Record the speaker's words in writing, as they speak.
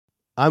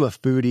I'm a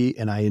foodie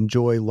and I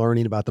enjoy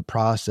learning about the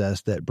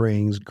process that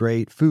brings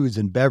great foods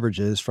and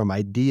beverages from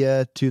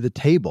idea to the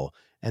table.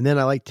 And then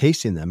I like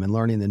tasting them and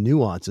learning the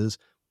nuances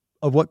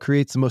of what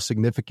creates the most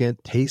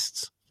significant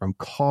tastes, from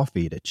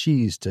coffee to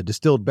cheese to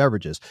distilled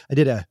beverages. I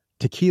did a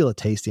tequila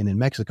tasting in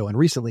Mexico and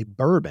recently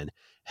bourbon.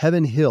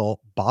 Heaven Hill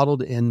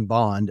bottled in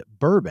bond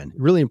bourbon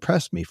really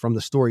impressed me from the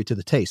story to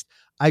the taste.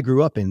 I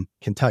grew up in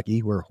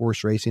Kentucky where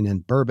horse racing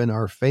and bourbon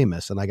are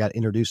famous, and I got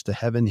introduced to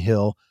Heaven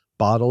Hill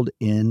bottled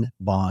in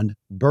bond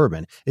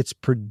bourbon. It's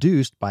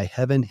produced by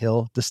Heaven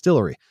Hill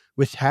Distillery,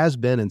 which has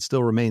been and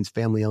still remains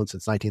family owned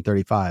since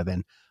 1935.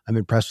 And I'm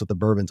impressed with the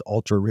bourbon's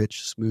ultra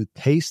rich, smooth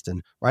taste.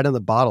 And right on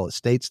the bottle, it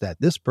states that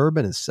this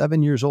bourbon is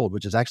 7 years old,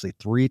 which is actually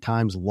 3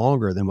 times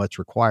longer than what's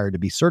required to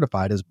be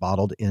certified as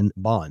bottled in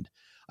bond.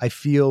 I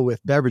feel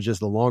with beverages,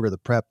 the longer the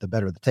prep, the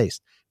better the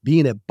taste.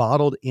 Being a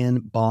bottled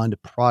in bond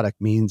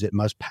product means it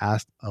must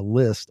pass a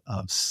list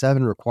of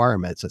 7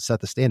 requirements that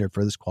set the standard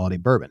for this quality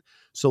bourbon.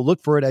 So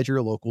look for it at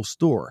your local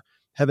store.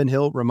 Heaven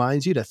Hill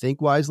reminds you to think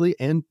wisely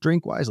and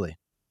drink wisely.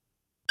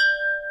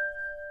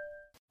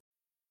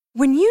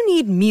 When you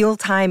need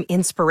mealtime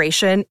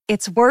inspiration,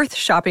 it's worth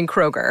shopping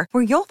Kroger,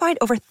 where you'll find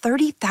over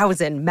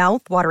 30,000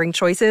 mouth-watering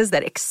choices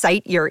that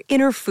excite your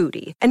inner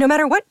foodie. And no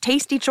matter what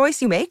tasty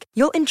choice you make,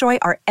 you'll enjoy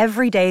our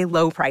everyday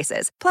low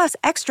prices, plus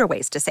extra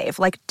ways to save,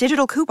 like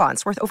digital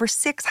coupons worth over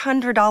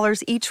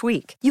 $600 each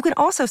week. You can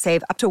also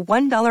save up to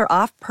 $1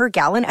 off per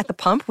gallon at the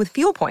pump with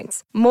fuel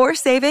points. More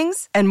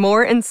savings and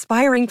more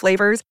inspiring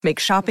flavors make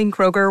shopping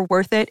Kroger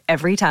worth it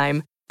every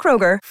time.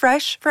 Kroger,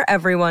 fresh for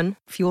everyone.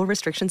 Fuel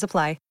restrictions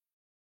apply.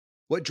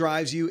 What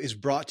Drives You is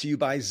brought to you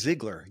by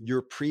Ziglar,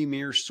 your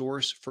premier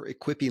source for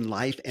equipping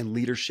life and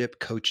leadership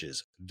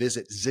coaches.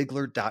 Visit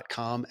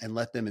Ziglar.com and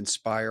let them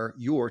inspire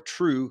your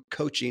true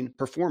coaching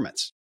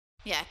performance.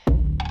 Yeah.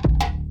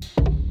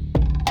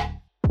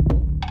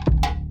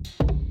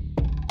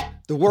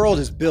 The world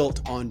is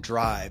built on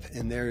drive,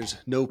 and there's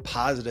no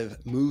positive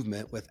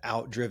movement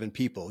without driven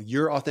people.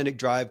 Your authentic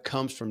drive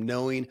comes from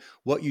knowing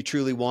what you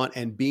truly want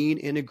and being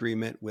in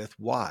agreement with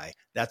why.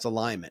 That's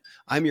alignment.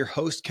 I'm your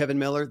host, Kevin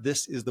Miller.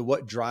 This is the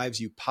What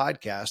Drives You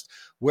podcast,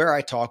 where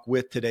I talk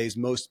with today's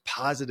most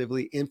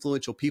positively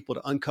influential people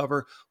to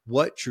uncover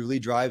what truly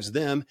drives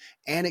them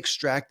and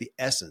extract the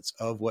essence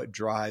of what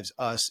drives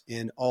us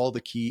in all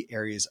the key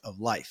areas of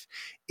life.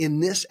 In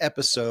this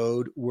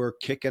episode, we're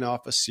kicking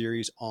off a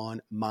series on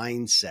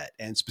mindset,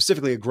 and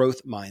specifically a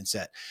growth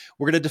mindset.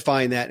 We're going to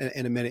define that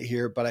in a minute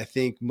here, but I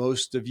think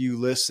most of you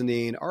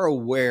listening are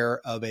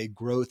aware of a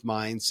growth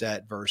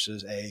mindset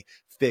versus a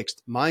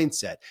fixed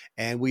mindset.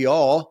 And we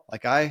all,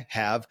 like I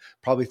have,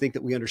 probably think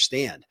that we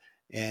understand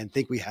and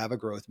think we have a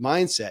growth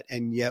mindset.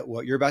 And yet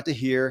what you're about to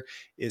hear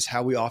is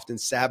how we often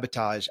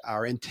sabotage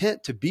our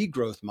intent to be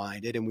growth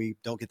minded and we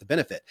don't get the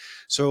benefit.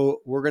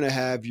 So we're going to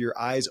have your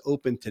eyes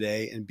open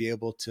today and be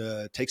able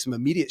to take some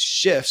immediate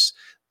shifts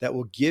that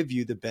will give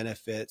you the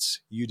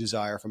benefits you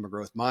desire from a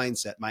growth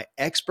mindset. My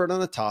expert on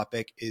the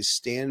topic is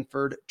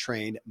Stanford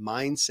trained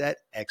mindset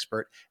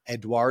expert,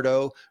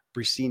 Eduardo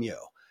Briceño.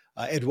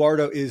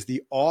 Eduardo is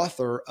the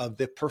author of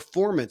The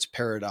Performance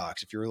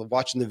Paradox. If you're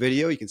watching the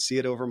video, you can see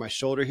it over my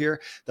shoulder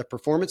here. The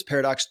Performance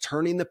Paradox,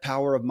 Turning the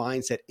Power of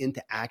Mindset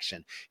into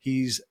Action.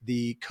 He's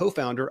the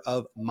co-founder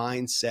of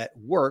Mindset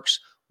Works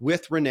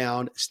with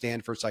renowned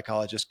Stanford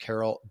psychologist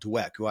Carol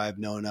Dweck, who I've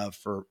known of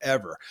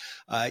forever.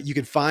 You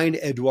can find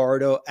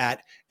Eduardo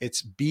at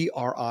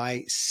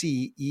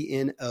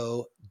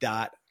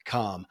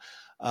Briceno.com.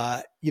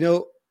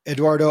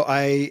 Eduardo,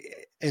 I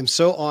am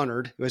so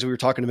honored, as we were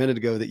talking a minute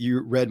ago, that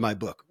you read my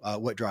book,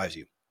 What Drives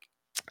You.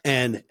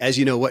 And as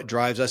you know, what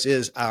drives us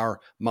is our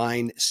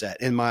mindset.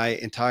 And my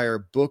entire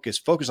book is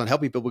focused on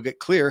helping people get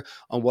clear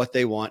on what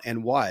they want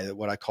and why,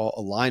 what I call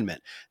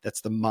alignment.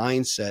 That's the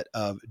mindset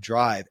of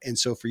drive. And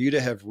so for you to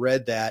have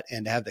read that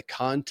and to have the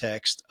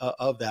context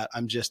of that,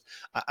 I'm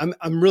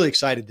really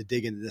excited to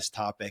dig into this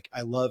topic.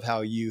 I love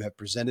how you have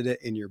presented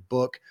it in your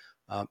book.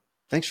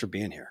 Thanks for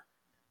being here.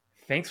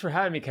 Thanks for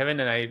having me, Kevin.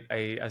 And I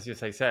as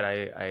I said,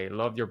 I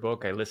loved your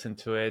book. I listened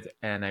to it,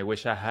 and I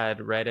wish I had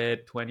read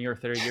it 20 or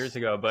 30 years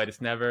ago, but it's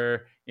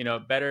never,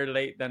 better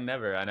late than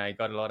never. And I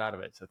got a lot out of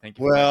it. So thank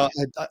you. Well,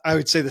 I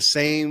would say the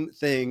same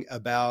thing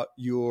about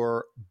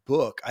your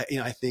book.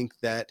 I think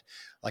that,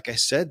 like I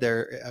said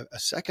there a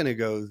second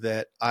ago,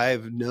 that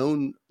I've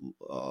known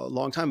a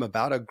long time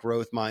about a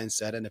growth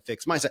mindset and a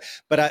fixed mindset,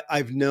 but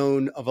I've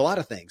known of a lot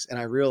of things. And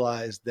I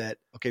realized that,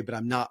 okay, but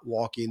I'm not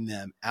walking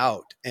them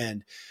out.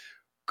 And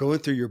going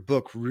through your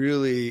book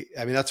really,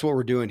 that's what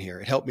we're doing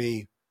here. It helped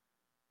me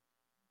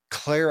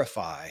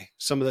clarify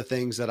some of the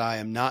things that I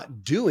am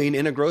not doing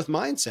in a growth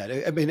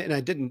mindset. And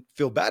I didn't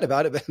feel bad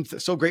about it, but I'm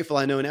so grateful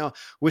I know now.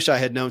 Wish I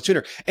had known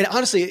sooner. And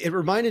honestly, it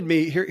reminded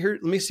me here,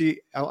 let me see.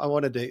 I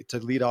wanted to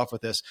lead off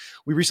with this.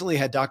 We recently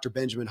had Dr.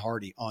 Benjamin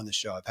Hardy on the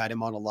show. I've had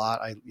him on a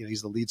lot.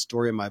 He's the lead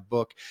story in my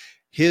book.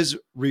 His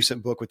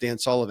recent book with Dan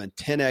Sullivan,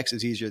 10X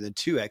is easier than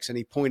 2X. And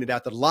he pointed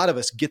out that a lot of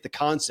us get the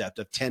concept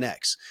of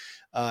 10X.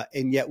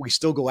 And yet we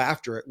still go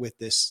after it with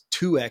this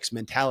 2X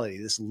mentality,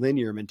 this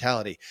linear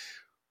mentality.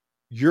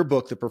 your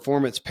book, The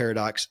Performance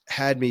Paradox,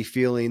 had me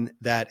feeling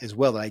that as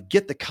well. And I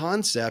get the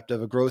concept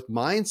of a growth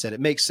mindset.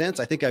 It makes sense.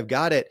 I think I've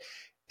got it.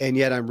 And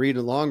yet I'm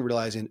reading along,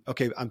 realizing,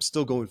 okay, I'm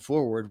still going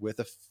forward with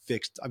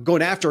I'm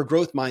going after a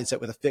growth mindset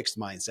with a fixed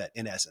mindset,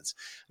 in essence.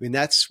 I mean,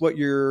 that's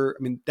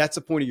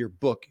the point of your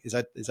book. Is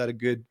that a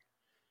good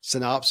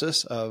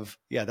synopsis of,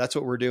 yeah, that's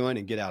what we're doing,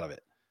 and get out of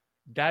it?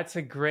 That's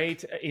a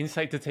great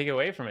insight to take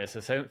away from it.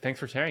 So thanks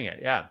for sharing it.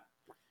 Yeah.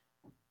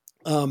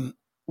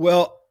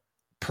 Well,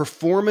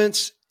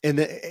 performance, and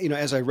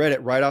as I read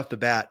it right off the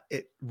bat,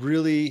 it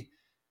really,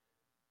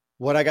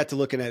 what I got to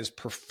looking at is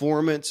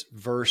performance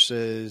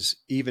versus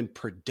even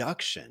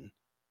production.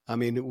 I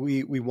mean,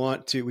 we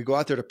go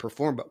out there to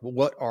perform, but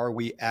what are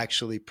we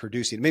actually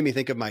producing? It made me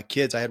think of my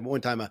kids. I had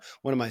one time,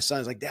 one of my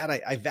sons like, Dad,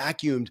 I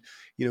vacuumed,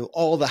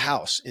 all the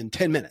house in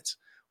 10 minutes.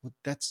 Well,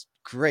 that's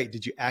great.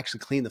 Did you actually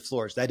clean the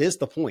floors? That is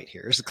the point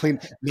here, is to clean,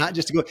 not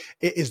just to go.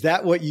 Is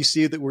that what you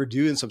see that we're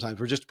doing sometimes?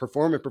 We're just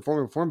performing,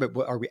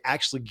 but are we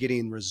actually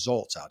getting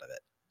results out of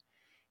it?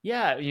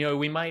 Yeah.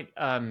 We might,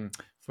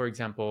 for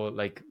example,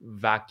 like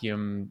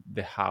vacuum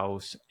the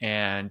house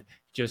and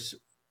just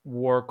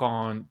work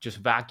on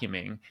just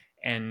vacuuming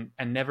and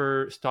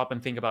never stop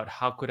and think about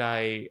how could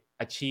I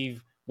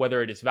achieve,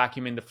 whether it is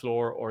vacuuming the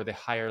floor or the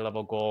higher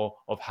level goal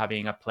of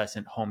having a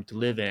pleasant home to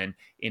live in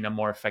a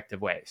more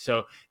effective way.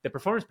 So the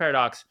performance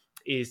paradox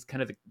is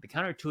kind of the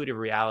counterintuitive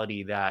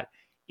reality that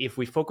if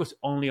we focus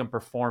only on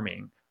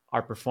performing,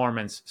 our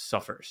performance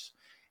suffers.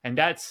 And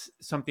that's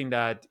something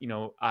that,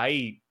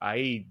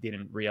 I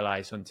didn't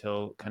realize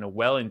until kind of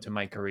well into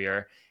my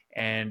career.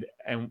 And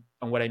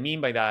what I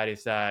mean by that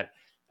is that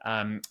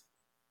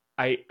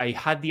I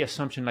had the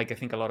assumption, like I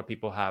think a lot of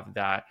people have,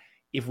 that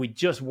if we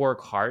just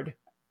work hard,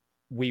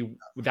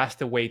 that's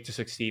the way to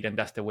succeed and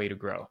that's the way to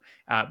grow.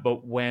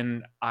 But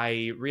when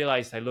I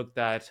realized, I looked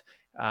at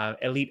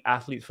elite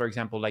athletes, for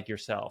example, like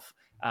yourself,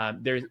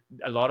 there's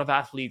a lot of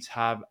athletes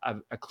have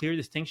a clear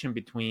distinction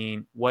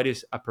between what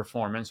is a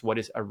performance, what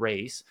is a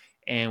race,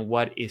 and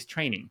what is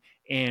training.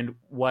 And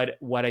what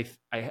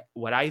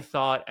I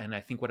thought, and I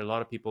think what a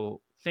lot of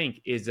people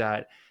think, is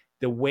that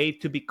the way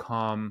to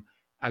become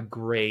a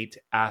great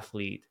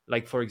athlete,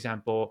 like for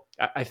example,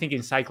 I think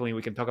in cycling,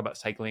 we can talk about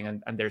cycling,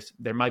 and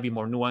there might be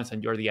more nuance,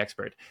 and you're the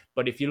expert.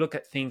 But if you look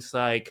at things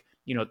like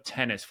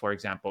tennis, for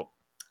example,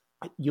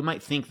 you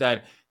might think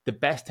that the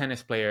best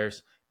tennis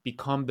players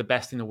become the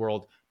best in the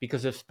world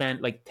because they've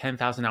spent like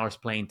 10,000 hours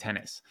playing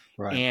tennis.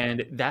 Right.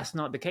 And that's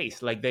not the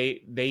case. Like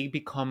they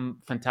become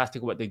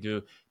fantastic at what they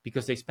do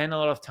because they spend a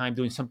lot of time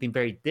doing something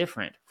very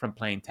different from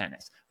playing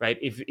tennis, right?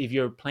 If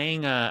you're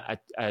playing a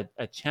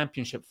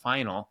championship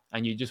final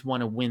and you just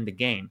want to win the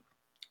game,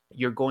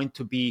 you're going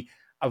to be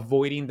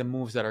avoiding the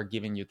moves that are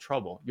giving you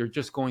trouble. You're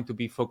just going to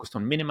be focused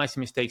on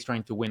minimizing mistakes,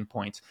 trying to win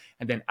points.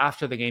 And then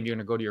after the game, you're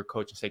going to go to your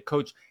coach and say,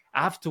 Coach,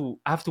 I have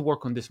to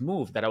work on this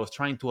move that I was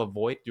trying to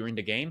avoid during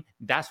the game.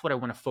 That's what I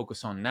want to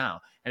focus on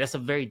now. And that's a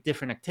very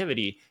different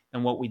activity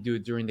than what we do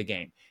during the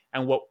game.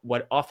 And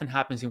what often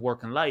happens in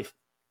work and life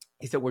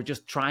is that we're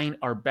just trying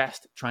our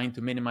best, trying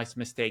to minimize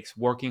mistakes,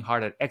 working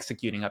hard at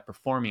executing, at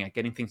performing, at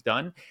getting things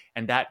done.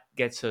 And that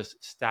gets us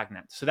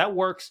stagnant. So that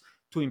works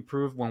to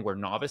improve when we're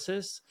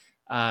novices.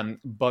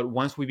 But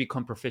once we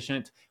become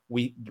proficient,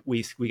 we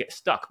get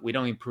stuck. We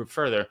don't improve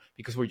further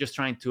because we're just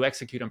trying to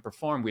execute and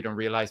perform. We don't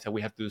realize that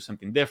we have to do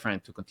something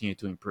different to continue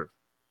to improve.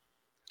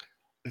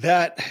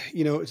 That,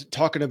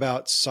 talking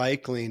about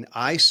cycling,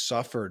 I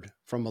suffered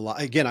from a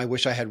lot. Again, I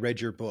wish I had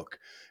read your book,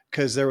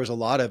 because there was a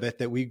lot of it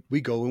that we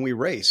go when we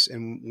race,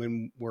 and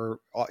when we're,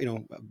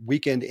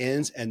 weekend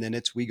ends, and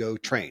then we go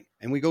train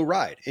and we go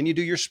ride, and you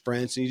do your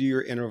sprints and you do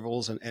your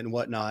intervals and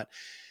whatnot.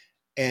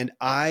 And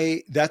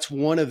that's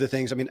one of the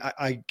things. I mean,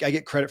 I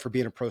get credit for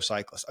being a pro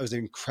cyclist. I was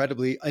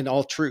incredibly, in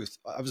all truth,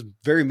 I was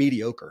very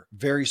mediocre,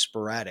 very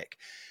sporadic,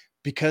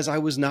 because I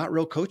was not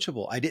real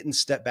coachable. I didn't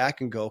step back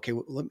and go, okay,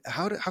 well,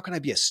 how can I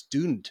be a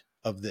student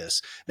of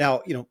this?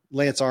 Now,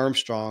 Lance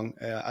Armstrong,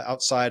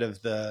 outside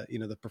of the,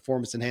 the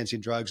performance enhancing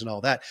drugs and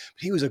all that,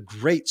 but he was a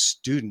great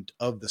student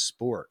of the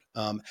sport.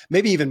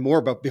 Maybe even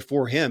more, but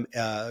before him,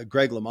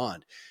 Greg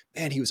LeMond.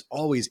 Man, he was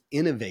always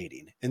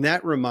innovating. And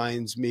that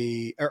reminds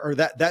me, or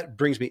that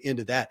brings me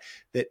into that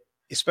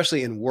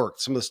especially in work,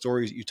 some of the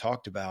stories that you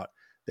talked about,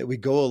 that we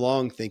go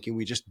along thinking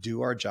we just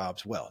do our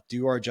jobs well,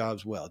 do our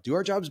jobs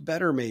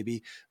better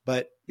maybe,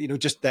 but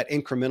just that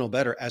incremental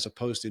better, as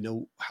opposed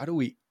to, how do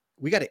we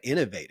got to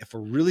innovate if we're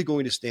really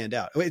going to stand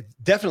out. I mean,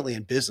 definitely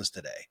in business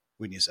today,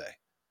 wouldn't you say?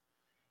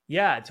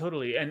 Yeah,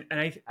 totally. And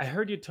I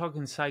heard you talk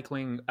in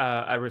cycling,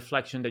 a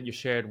reflection that you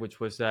shared,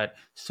 which was that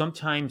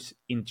sometimes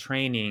in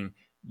training,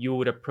 you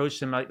would approach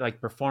them like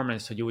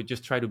performance. So you would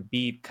just try to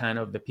beat kind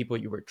of the people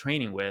you were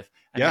training with.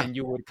 And then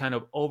you would kind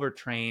of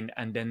overtrain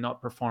and then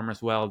not perform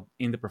as well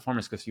in the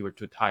performance because you were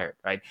too tired,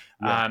 right?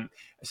 Yeah.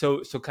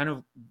 So kind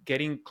of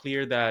getting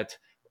clear that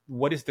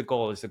what is the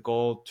goal? Is the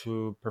goal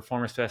to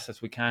perform as fast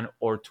as we can,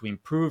 or to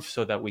improve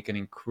so that we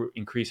can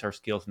increase our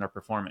skills and our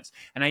performance?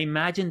 And I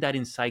imagine that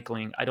in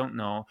cycling, I don't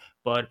know,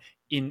 but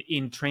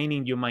in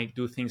training, you might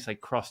do things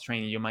like cross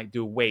training. You might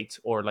do weights,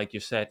 or like you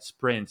said,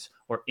 sprints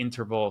or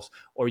intervals,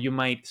 or you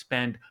might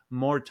spend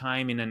more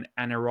time in an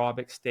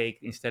anaerobic state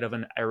instead of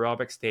an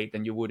aerobic state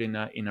than you would in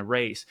a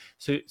race.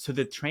 So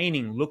the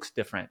training looks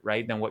different,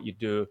 right, than what you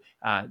do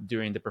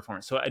during the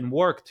performance. So in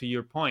work, to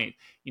your point,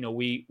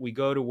 we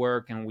go to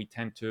work and we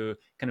tend to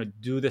kind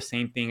of do the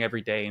same thing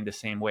every day in the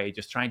same way,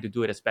 just trying to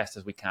do it as best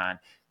as we can,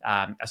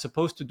 as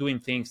opposed to doing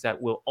things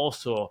that will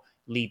also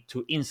lead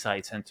to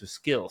insights and to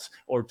skills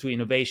or to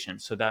innovation.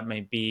 So that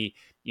may be,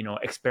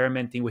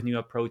 experimenting with new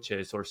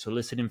approaches, or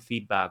soliciting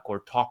feedback, or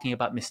talking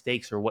about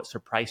mistakes or what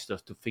surprised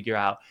us to figure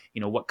out,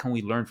 what can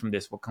we learn from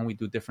this? What can we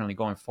do differently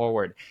going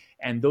forward?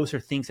 And those are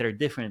things that are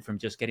different from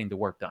just getting the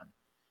work done.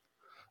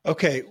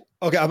 Okay.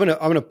 I'm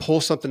gonna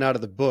pull something out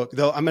of the book,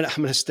 though. I'm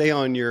gonna stay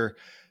on your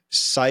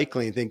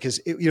cycling thing,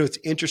 because it's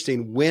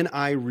interesting. When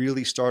I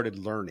really started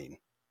learning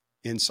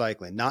in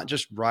cycling, not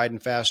just riding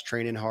fast,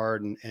 training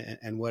hard,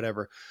 and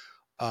whatever.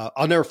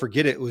 I'll never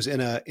forget it. It was in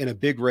a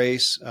big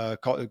race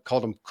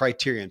called them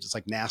Criteriums. It's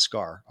like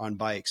NASCAR on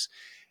bikes.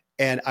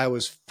 And I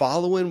was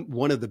following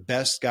one of the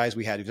best guys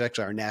we had. He was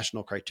actually our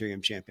national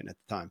criterium champion at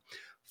the time,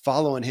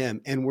 following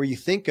him. And where you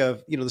think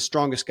of, the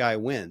strongest guy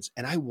wins.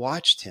 And I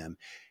watched him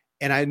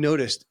and I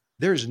noticed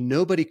there's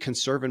nobody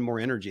conserving more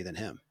energy than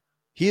him.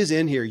 He is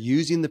in here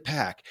using the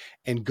pack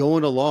and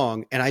going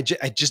along. And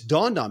it just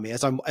dawned on me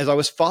as I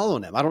was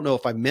following him. I don't know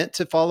if I meant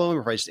to follow him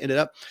or if I just ended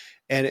up.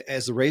 And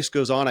as the race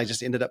goes on, I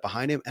just ended up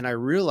behind him. And I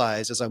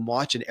realized as I'm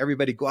watching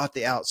everybody go out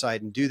the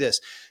outside and do this,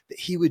 that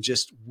he would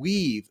just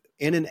weave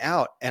in and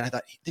out. And I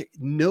thought,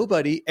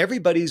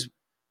 everybody's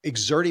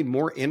exerting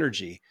more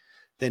energy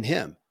than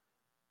him.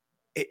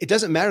 It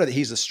doesn't matter that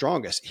he's the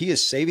strongest. He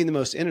is saving the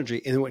most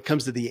energy. And then when it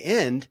comes to the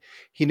end,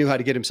 he knew how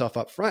to get himself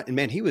up front. And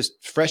man, he was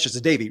fresh as a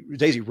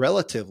daisy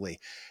relatively.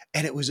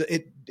 And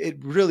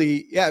it really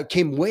it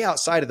came way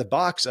outside of the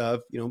box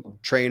of,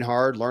 train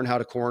hard, learn how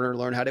to corner,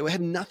 it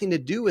had nothing to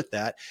do with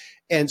that.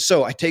 And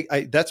so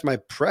that's my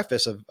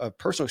preface of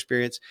personal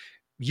experience.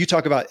 You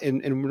talk about,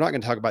 and we're not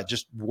going to talk about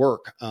just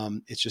work.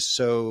 It's just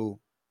so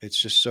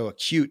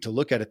acute to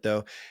look at it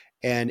though.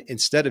 And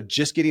instead of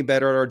just getting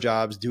better at our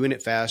jobs, doing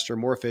it faster,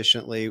 more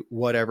efficiently,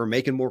 whatever,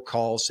 making more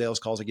calls, sales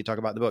calls, like you talk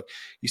about in the book,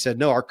 you said,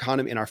 no, our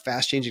economy, in our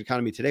fast changing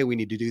economy today, we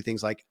need to do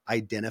things like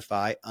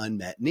identify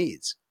unmet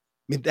needs.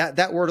 I mean,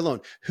 that word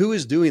alone, who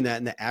is doing that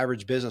in the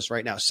average business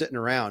right now, sitting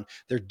around,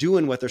 they're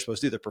doing what they're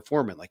supposed to do. They're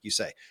performing, like you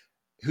say.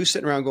 Who's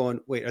sitting around going,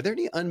 wait, are there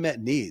any unmet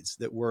needs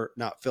that we're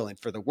not filling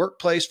for the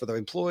workplace, for the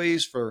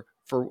employees, for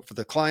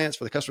the clients,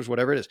 for the customers,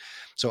 whatever it is?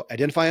 So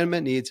identify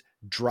unmet needs,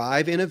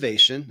 drive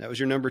innovation. That was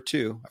your number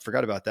 2. I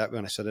forgot about that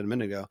when I said it a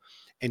minute ago.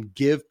 And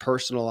give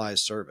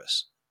personalized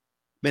service.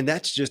 Man,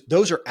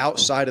 those are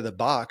outside of the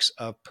box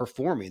of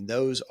performing.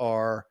 Those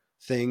are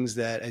things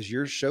that, as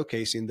you're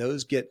showcasing,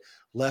 those get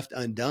left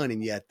undone.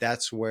 And yet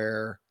that's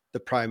where the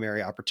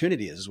primary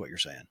opportunity is what you're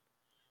saying.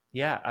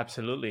 Yeah,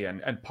 absolutely.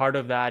 And part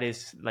of that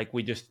is like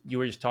you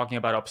were just talking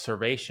about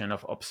observation,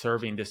 of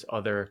observing this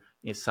other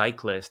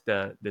cyclist,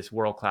 this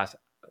world-class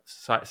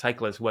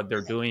cyclist, what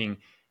they're doing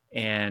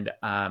and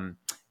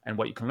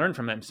what you can learn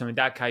from them. So in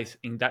that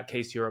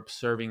case, you're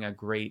observing a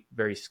great,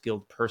 very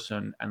skilled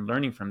person and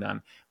learning from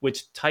them,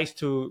 which ties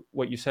to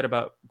what you said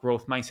about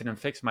growth mindset and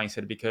fixed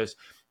mindset, because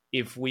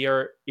if we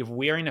are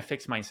in a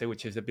fixed mindset,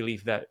 which is the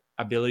belief that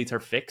abilities are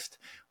fixed,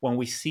 when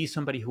we see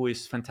somebody who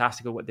is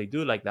fantastic at what they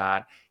do like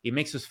that, it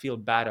makes us feel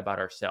bad about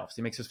ourselves.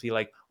 It makes us feel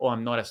like, oh,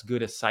 I'm not as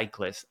good a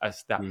cyclist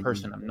as that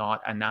person. I'm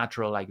not a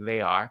natural like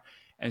they are.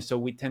 And so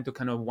we tend to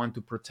kind of want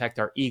to protect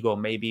our ego,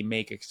 maybe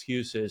make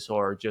excuses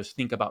or just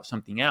think about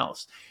something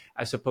else,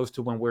 as opposed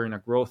to when we're in a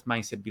growth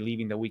mindset,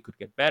 believing that we could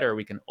get better,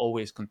 we can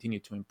always continue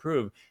to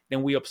improve.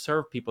 Then we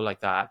observe people like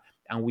that.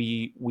 And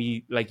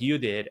we like you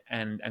did,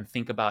 and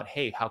think about,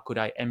 hey, how could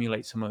I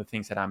emulate some of the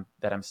things that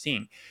I'm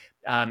seeing?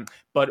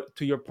 But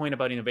to your point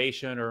about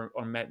innovation or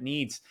met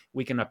needs,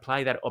 we can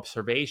apply that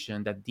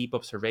observation, that deep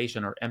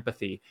observation or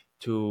empathy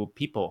to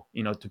people,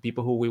 to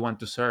people who we want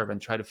to serve, and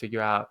try to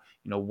figure out,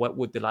 what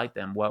would delight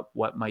them,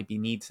 what might be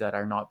needs that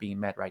are not being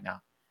met right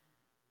now.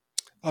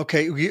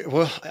 Okay.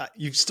 Well,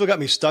 you've still got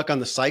me stuck on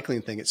the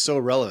cycling thing. It's so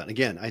relevant.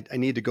 Again, I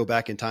need to go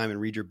back in time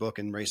and read your book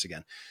and race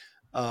again.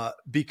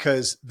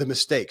 Because the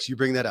mistakes, you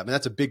bring that up, and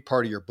that's a big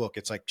part of your book.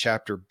 It's like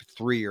chapter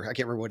 3, or I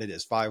can't remember what it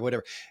is, 5,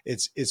 whatever.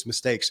 It's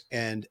mistakes.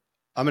 And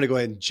I'm going to go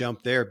ahead and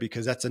jump there,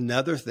 because that's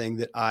another thing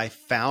that I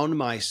found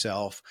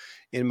myself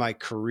in my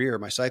career,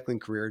 my cycling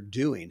career,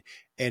 doing.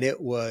 And it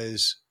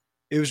was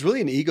really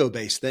an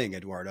ego-based thing,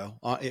 Eduardo.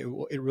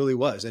 It really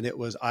was. And it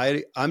was,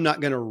 I'm not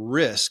going to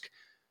risk,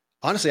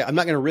 honestly, I'm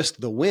not going to risk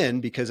the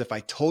win, because if I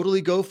totally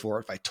go for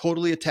it, if I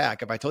totally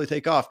attack, if I totally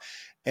take off,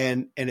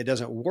 and it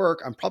doesn't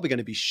work, I'm probably going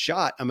to be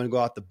shot. I'm going to go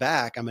out the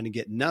back. I'm going to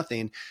get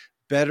nothing.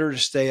 Better to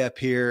stay up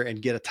here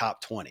and get a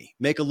top 20,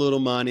 make a little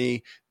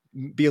money,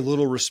 be a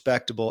little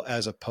respectable,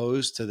 as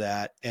opposed to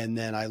that. And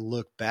then I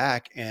look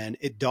back, and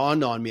it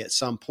dawned on me at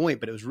some point,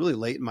 but it was really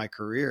late in my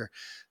career.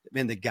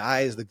 Man, the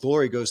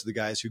glory goes to the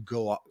guys who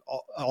go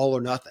all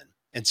or nothing.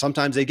 And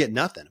sometimes they get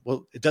nothing.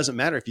 Well, it doesn't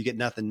matter if you get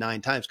nothing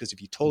 9 times, because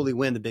if you totally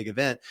win the big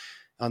event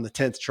on the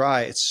 10th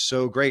try, it's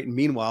so great. And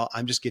meanwhile,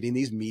 I'm just getting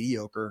these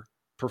mediocre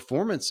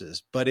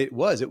performances. But it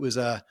was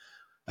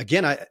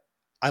again,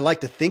 I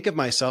like to think of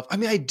myself. I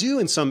mean, I do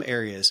in some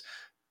areas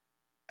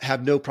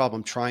have no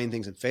problem trying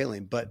things and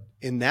failing, but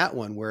in that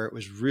one where it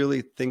was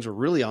really, things were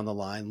really on the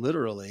line,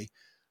 literally,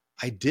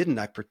 I didn't.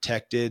 I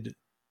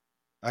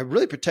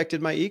really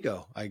protected my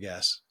ego, I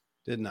guess,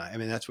 didn't I? I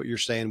mean, that's what you're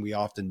saying we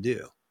often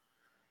do.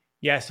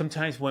 Yeah,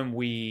 sometimes when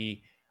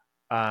we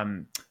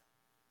want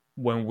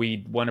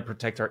to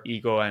protect our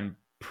ego and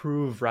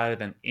prove rather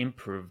than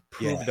prove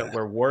that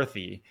we're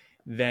worthy,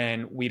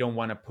 then we don't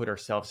want to put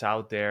ourselves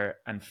out there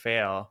and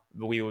fail.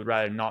 We would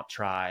rather not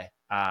try,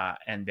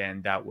 and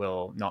then that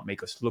will not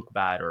make us look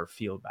bad or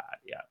feel bad.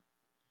 Yeah,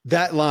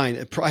 that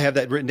line, I have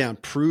that written down.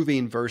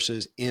 Proving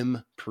versus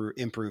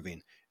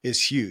improving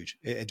is huge.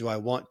 Do I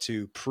want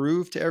to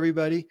prove to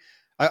everybody?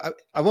 I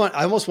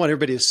almost want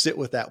everybody to sit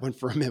with that one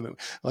for a minute.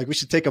 Like, we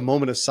should take a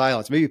moment of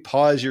silence, maybe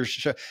pause your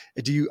show.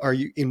 Are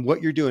you in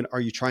what you're doing? Are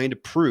you trying to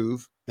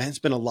prove? Man, it's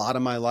been a lot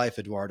of my life,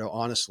 Eduardo,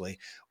 honestly.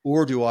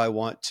 Or do I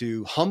want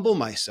to humble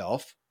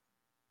myself?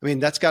 I mean,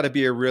 that's got to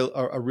be a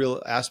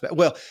real aspect.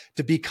 Well,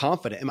 to be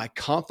confident. Am I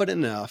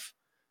confident enough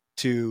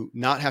to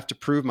not have to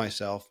prove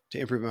myself, to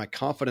improve? Am I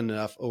confident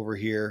enough over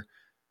here?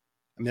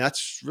 I mean,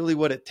 that's really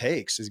what it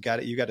takes. You got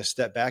to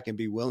step back and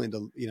be willing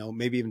to,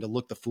 maybe even to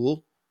look the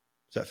fool.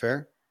 Is that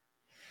fair?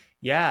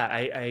 Yeah,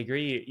 I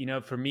agree.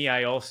 For me,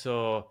 I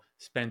also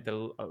spent a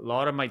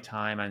lot of my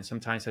time, and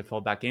sometimes I fall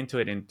back into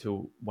it,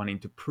 into wanting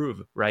to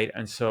prove, right?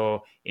 And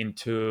so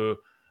into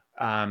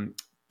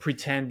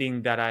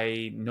pretending that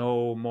I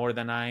know more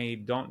than I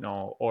don't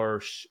know,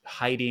 or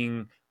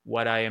hiding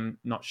what I am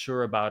not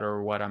sure about,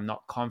 or what I'm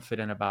not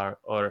confident about,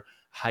 or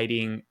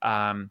hiding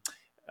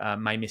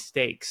my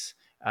mistakes.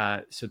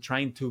 So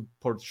trying to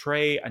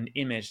portray an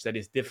image that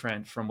is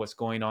different from what's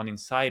going on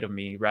inside of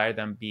me, rather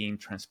than being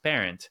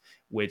transparent,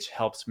 which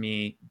helps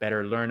me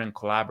better learn and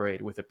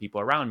collaborate with the people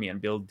around me and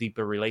build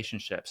deeper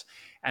relationships.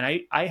 And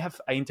I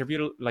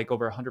interviewed like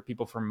over 100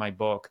 people from my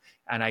book,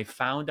 and I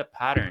found a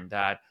pattern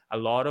that a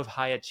lot of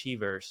high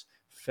achievers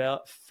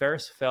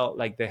first felt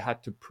like they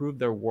had to prove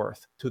their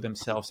worth to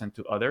themselves and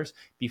to others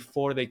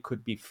before they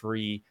could be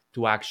free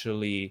to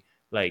actually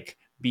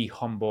be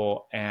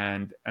humble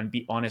and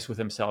be honest with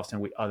themselves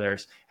and with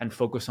others, and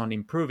focus on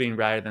improving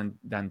rather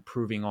than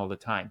proving all the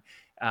time.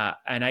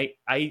 And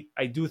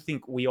I do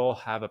think we all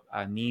have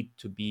a need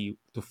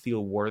to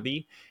feel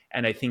worthy.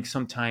 And I think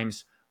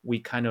sometimes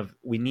we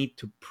need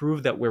to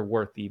prove that we're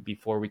worthy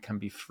before we can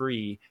be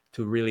free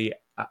to really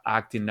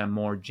act in a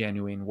more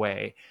genuine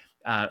way.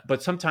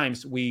 But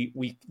sometimes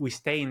we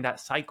stay in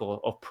that cycle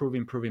of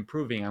proving,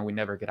 and we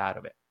never get out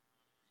of it.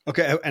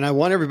 Okay. And I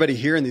want everybody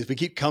hearing these. We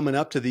keep coming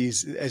up to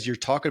these as you're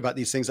talking about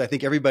these things. I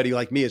think everybody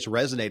like me is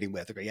resonating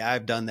with, okay, yeah,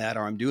 I've done that,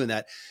 or I'm doing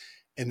that.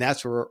 And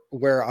that's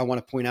where I want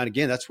to point out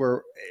again, that's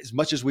where, as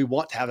much as we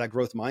want to have that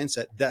growth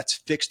mindset, that's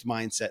fixed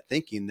mindset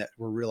thinking that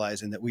we're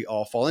realizing that we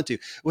all fall into.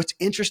 What's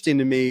interesting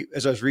to me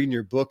as I was reading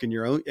your book and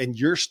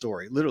your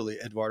story, literally,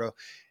 Eduardo,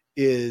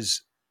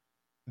 is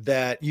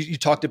that you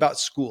talked about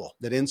school,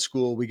 that in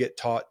school we get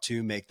taught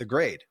to make the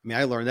grade. I mean,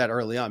 I learned that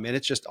early on, man.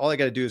 It's just all I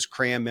got to do is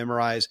cram,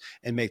 memorize,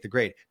 and make the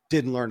grade.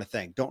 Didn't learn a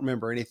thing. Don't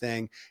remember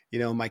anything.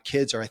 My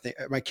kids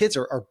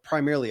are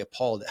primarily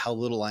appalled at how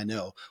little I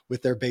know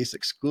with their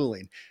basic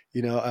schooling.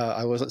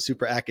 I wasn't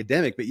super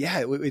academic, but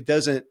yeah, it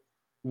doesn't,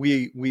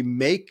 we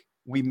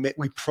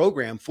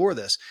program for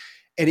this.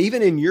 And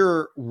even in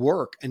your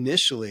work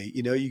initially,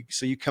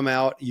 you come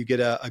out, you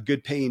get a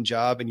good paying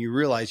job, and you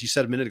realize, you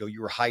said a minute ago,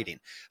 you were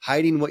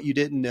hiding what you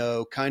didn't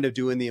know, kind of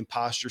doing the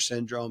imposter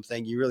syndrome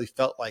thing. You really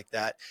felt like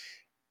that.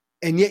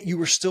 And yet you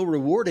were still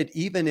rewarded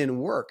even in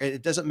work.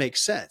 It doesn't make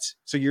sense.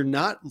 So you're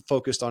not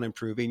focused on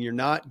improving. You're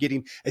not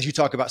getting, as you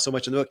talk about so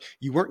much in the book,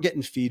 you weren't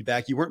getting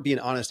feedback. You weren't being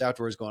honest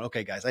afterwards going,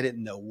 okay, guys, I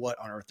didn't know what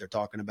on earth they're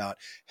talking about.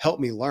 Help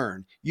me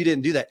learn. You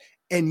didn't do that.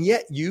 And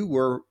yet you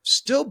were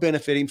still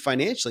benefiting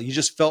financially. You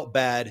just felt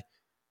bad,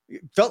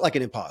 felt like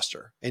an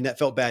imposter, and that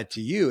felt bad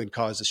to you and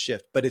caused a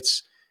shift. But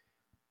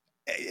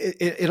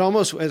it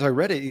almost, as I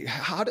read it,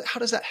 how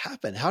does that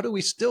happen? How do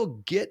we still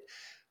get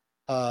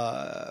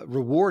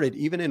rewarded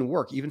even in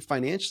work, even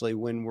financially,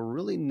 when we're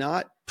really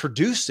not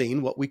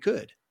producing what we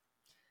could?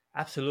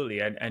 Absolutely.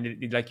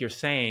 And like you're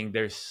saying,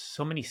 there's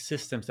so many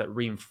systems that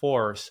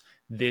reinforce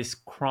this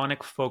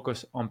chronic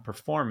focus on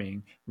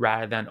performing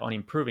rather than on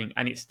improving.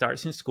 And it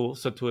starts in school.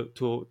 So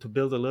to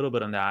build a little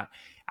bit on that,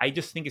 I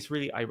just think it's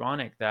really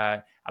ironic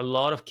that a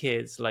lot of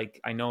kids,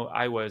 like I know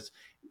I was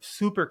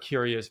super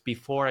curious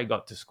before I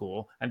got to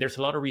school. And there's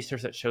a lot of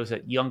research that shows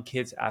that young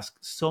kids ask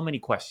so many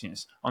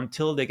questions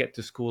until they get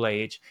to school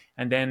age.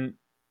 And then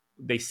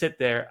they sit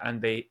there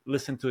and they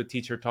listen to a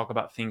teacher talk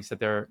about things that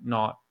they're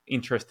not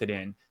interested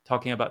in,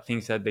 talking about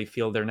things that they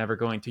feel they're never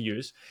going to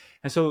use.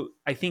 And so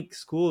I think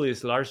school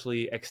is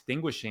largely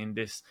extinguishing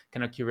this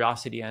kind of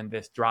curiosity and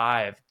this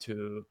drive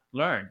to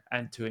learn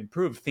and to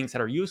improve things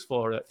that are useful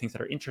or things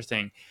that are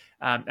interesting.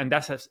 And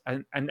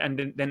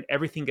then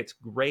everything gets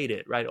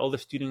graded, right? All the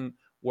student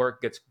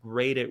work gets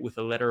graded with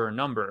a letter or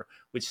number,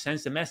 which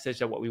sends the message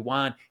that what we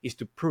want is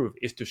to prove,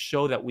 is to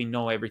show that we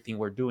know everything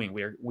we're doing.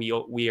 We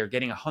are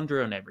getting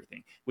 100 on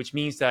everything, which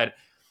means that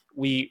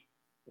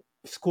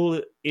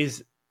school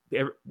is,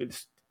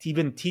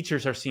 even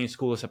teachers are seeing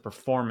school as a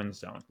performance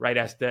zone, right?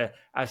 As the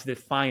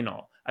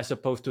final, as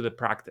opposed to the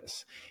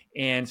practice.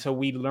 And so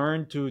we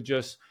learn to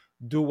just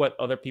do what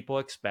other people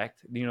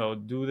expect,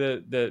 do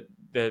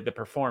the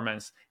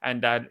performance,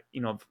 and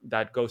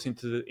that goes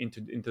into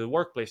the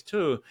workplace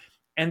too.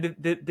 And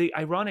the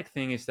ironic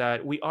thing is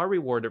that we are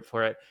rewarded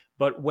for it,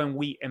 but when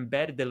we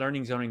embed the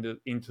learning zone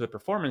into the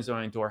performance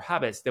zone, into our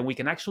habits, then we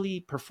can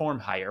actually perform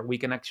higher. We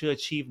can actually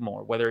achieve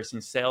more, whether it's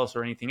in sales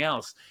or anything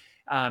else.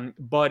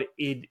 But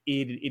it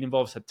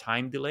involves a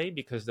time delay,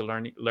 because the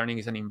learning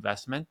is an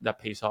investment that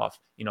pays off,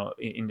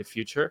 in the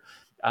future.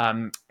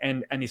 And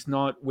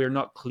we're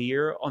not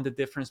clear on the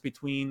difference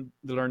between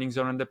the learning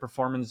zone and the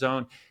performance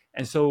zone.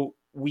 And so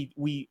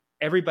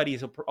everybody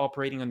is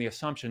operating on the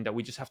assumption that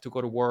we just have to go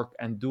to work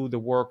and do the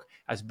work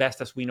as best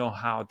as we know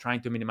how,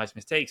 trying to minimize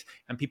mistakes.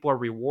 And people are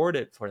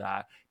rewarded for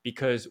that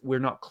because we're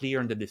not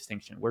clear on the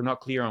distinction. We're not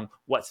clear on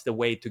what's the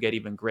way to get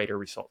even greater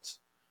results.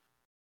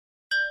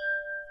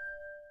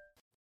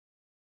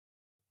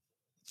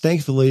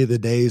 Thankfully, the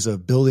days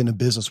of building a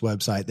business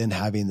website, then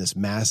having this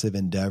massive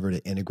endeavor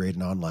to integrate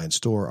an online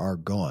store are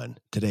gone.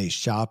 Today,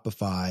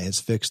 Shopify has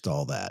fixed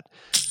all that.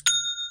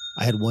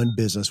 I had one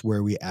business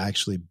where we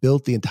actually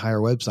built the entire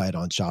website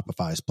on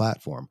Shopify's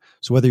platform.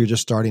 So whether you're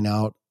just starting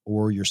out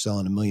or you're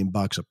selling $1 million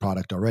of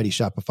product already,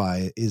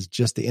 Shopify is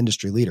just the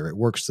industry leader. It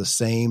works the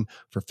same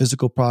for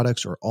physical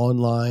products or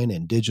online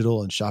and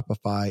digital, and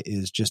Shopify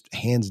is just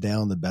hands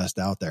down the best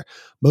out there.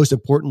 Most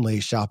importantly,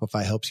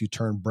 Shopify helps you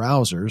turn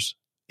browsers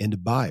into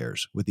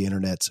buyers with the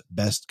internet's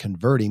best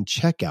converting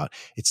checkout.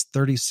 It's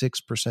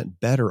 36%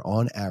 better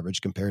on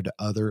average compared to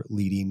other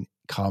leading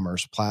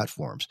commerce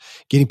platforms.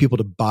 Getting people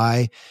to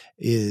buy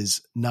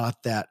is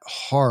not that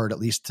hard, at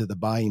least to the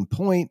buying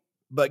point,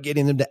 but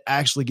getting them to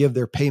actually give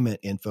their payment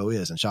info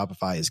is, and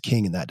Shopify is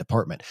king in that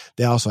department.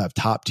 They also have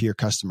top tier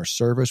customer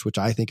service, which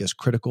I think is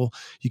critical.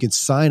 You can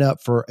sign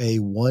up for a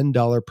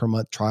 $1 per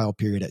month trial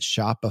period at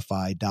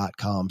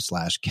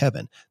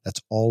shopify.com/Kevin.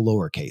 That's all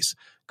lowercase.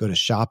 Go to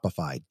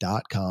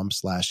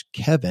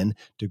shopify.com/Kevin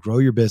to grow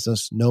your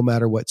business no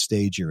matter what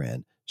stage you're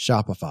in.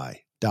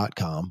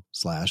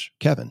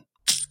 Shopify.com/Kevin.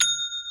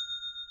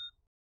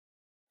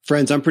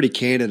 Friends, I'm pretty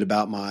candid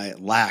about my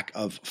lack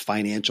of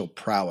financial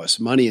prowess.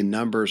 Money and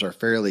numbers are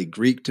fairly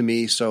Greek to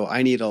me, so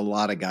I need a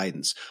lot of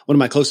guidance. One of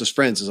my closest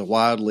friends is a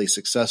wildly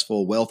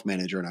successful wealth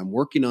manager, and I'm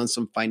working on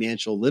some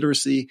financial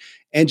literacy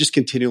and just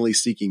continually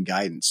seeking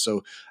guidance.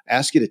 So I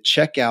ask you to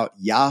check out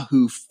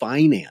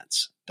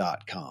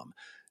yahoofinance.com.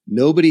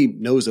 Nobody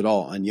knows it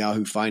all, and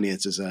Yahoo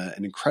Finance is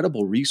an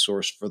incredible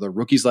resource for the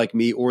rookies like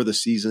me or the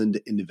seasoned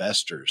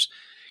investors.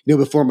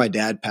 Before my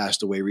dad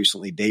passed away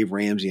recently, Dave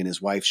Ramsey and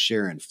his wife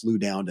Sharon flew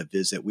down to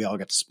visit. We all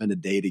got to spend a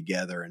day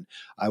together, and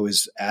I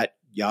was at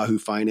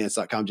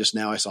yahoofinance.com just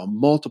now. I saw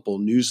multiple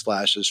news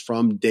flashes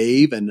from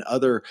Dave and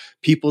other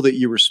people that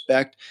you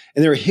respect,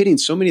 and they're hitting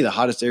so many of the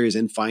hottest areas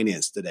in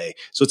finance today.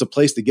 So it's a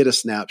place to get a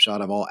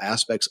snapshot of all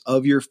aspects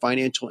of your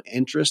financial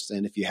interests,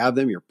 and if you have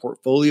them, your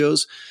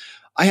portfolios.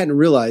 I hadn't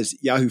realized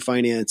Yahoo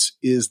Finance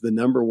is the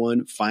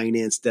 #1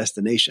 finance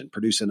destination,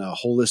 producing a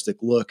holistic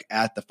look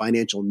at the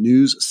financial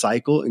news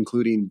cycle,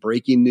 including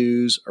breaking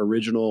news,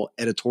 original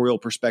editorial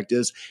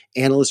perspectives,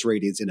 analyst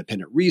ratings,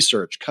 independent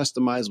research,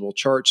 customizable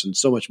charts, and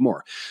so much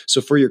more. So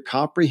for your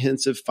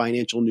comprehensive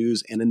financial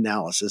news and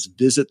analysis,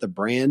 visit the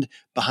brand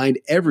behind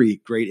every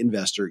great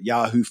investor,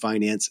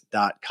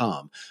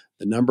 yahoofinance.com,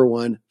 the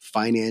 #1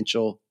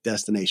 financial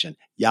destination,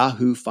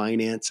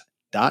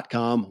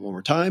 yahoofinance.com. One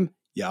more time,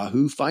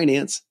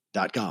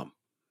 yahoofinance.com.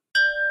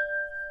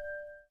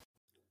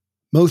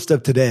 Most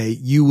of today,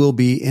 you will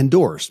be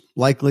indoors,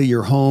 likely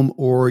your home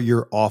or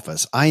your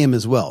office. I am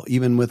as well.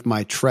 Even with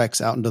my treks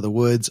out into the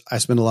woods, I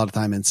spend a lot of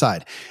time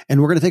inside. And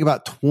we're going to take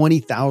about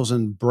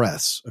 20,000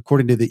 breaths.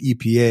 According to the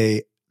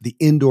EPA, the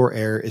indoor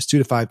air is 2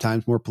 to 5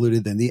 times more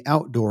polluted than the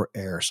outdoor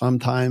air,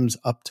 sometimes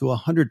up to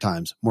 100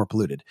 times more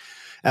polluted.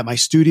 At my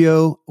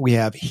studio, we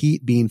have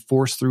heat being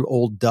forced through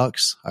old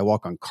ducts. I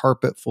walk on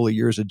carpet full of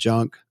years of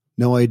junk.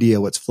 No idea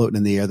what's floating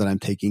in the air that I'm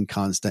taking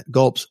constant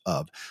gulps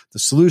of. The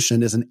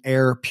solution is an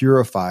air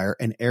purifier,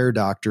 and Air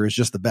Doctor is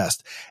just the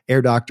best.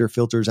 Air Doctor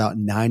filters out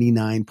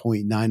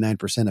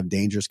 99.99% of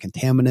dangerous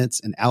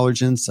contaminants and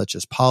allergens such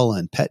as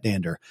pollen, pet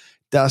dander,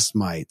 dust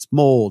mites,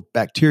 mold,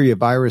 bacteria,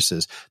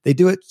 viruses. They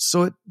do it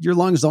so your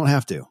lungs don't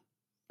have to.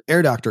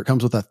 Air Doctor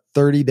comes with a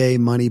 30-day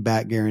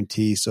money-back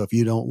guarantee. So if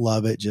you don't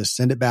love it, just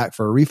send it back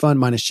for a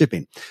refund minus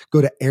shipping. Go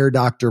to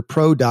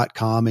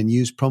airdoctorpro.com and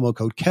use promo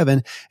code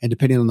Kevin. And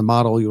depending on the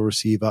model, you'll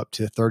receive up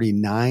to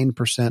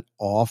 39%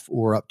 off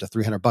or up to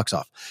 $300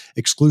 off.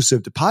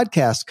 Exclusive to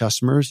podcast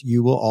customers,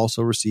 you will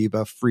also receive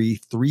a free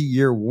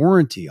 3-year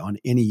warranty on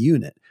any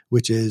unit,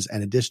 which is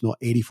an additional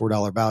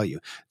 $84 value.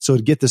 So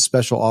to get this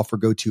special offer,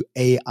 go to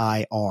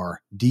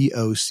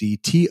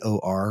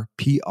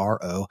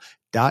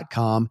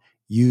airdoctorpro.com.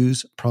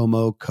 Use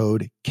promo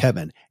code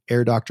Kevin.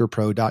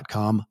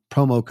 airdoctorpro.com,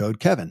 promo code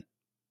Kevin.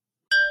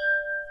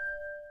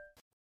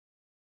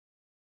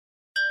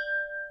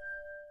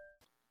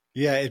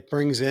 Yeah, it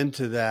brings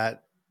into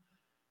that,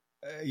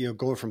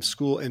 going from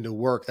school into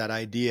work, that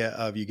idea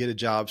of you get a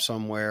job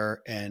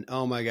somewhere and,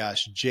 oh my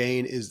gosh,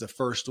 Jane is the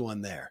first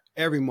one there.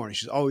 Every morning,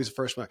 she's always the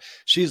first one.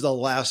 She's the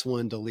last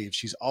one to leave.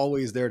 She's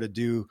always there to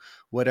do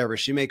whatever.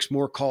 She makes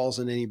more calls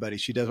than anybody.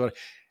 She does what,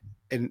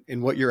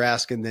 and what you're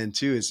asking then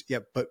too is, yeah,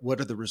 but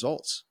what are the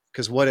results?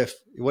 Because what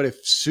if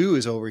Sue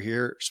is over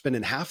here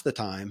spending half the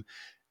time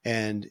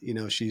and,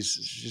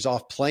 she's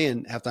off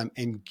playing half the time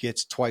and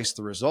gets twice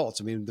the results?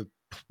 I mean,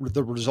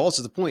 the results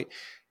is the point.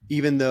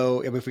 Even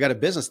though if we got a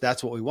business,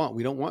 that's what we want.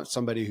 We don't want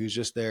somebody who's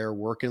just there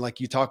working,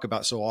 like you talk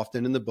about so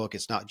often in the book.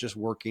 It's not just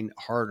working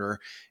harder.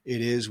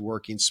 It is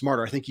working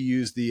smarter. I think you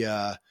use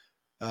the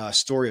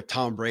story of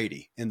Tom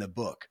Brady in the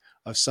book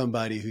of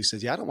somebody who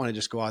says, yeah, I don't want to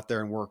just go out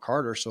there and work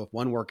harder. So if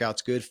one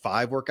workout's good,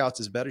 5 workouts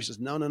is better. He says,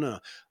 no.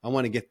 I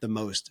want to get the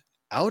most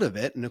out of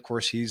it. And of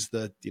course he's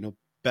the,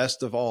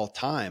 best of all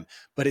time,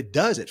 but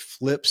it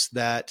flips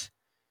that.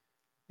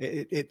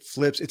 It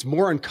flips. It's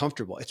more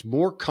uncomfortable. It's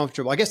more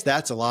comfortable. I guess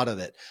that's a lot of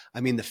it.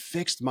 I mean, the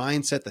fixed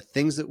mindset, the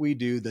things that we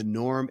do, the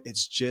norm,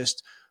 it's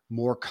just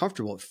more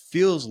comfortable. It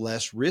feels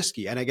less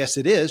risky. And I guess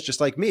it is just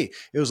like me.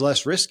 It was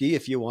less risky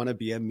if you want to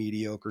be a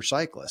mediocre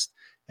cyclist.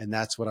 And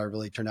that's what I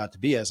really turned out to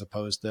be, as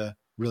opposed to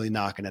really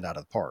knocking it out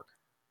of the park.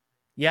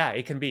 Yeah,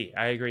 it can be.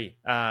 I agree.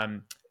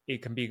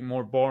 It can be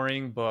more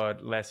boring,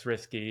 but less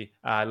risky.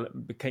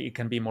 It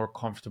can be more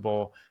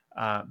comfortable.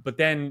 But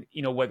then,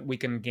 what we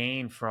can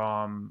gain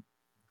from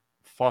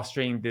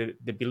fostering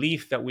the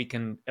belief that we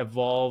can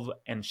evolve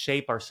and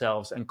shape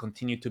ourselves and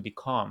continue to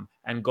become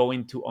and go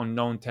into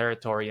unknown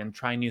territory and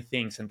try new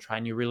things and try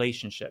new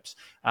relationships,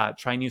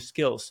 try new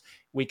skills.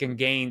 We can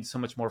gain so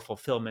much more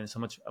fulfillment, so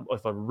much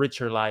of a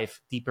richer life,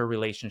 deeper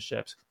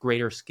relationships,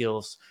 greater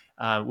skills.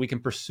 We can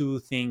pursue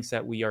things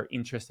that we are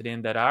interested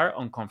in that are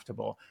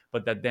uncomfortable,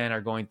 but that then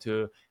are going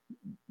to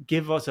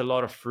give us a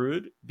lot of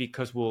fruit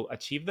because we'll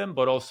achieve them,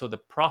 but also the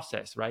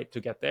process, right,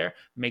 to get there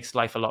makes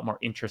life a lot more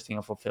interesting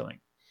and fulfilling.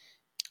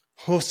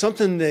 Well,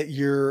 something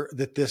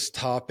that this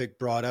topic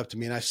brought up to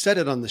me, and I've said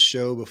it on the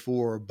show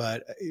before,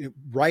 but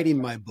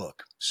writing my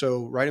book.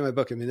 So writing my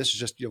book, I mean, this is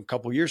just a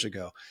couple years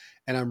ago,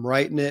 and I'm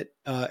writing it,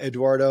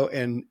 Eduardo,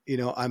 and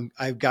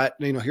I've got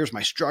here's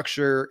my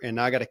structure, and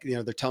I got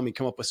to they're telling me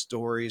come up with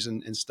stories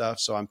and stuff.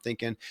 So I'm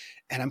thinking,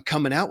 and I'm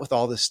coming out with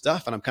all this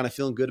stuff, and I'm kind of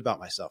feeling good about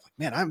myself. Like,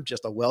 man, I'm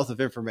just a wealth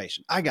of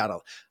information.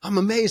 I'm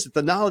amazed at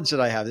the knowledge that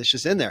I have. It's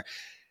just in there,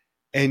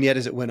 and yet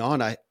as it went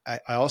on, I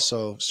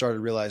also started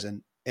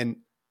realizing and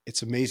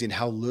it's amazing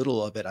how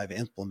little of it I've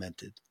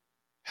implemented,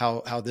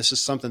 how this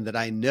is something that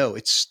I know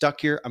it's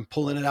stuck here. I'm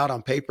pulling it out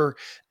on paper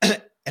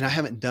and I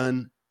haven't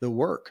done the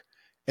work.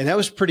 And that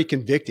was pretty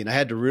convicting. I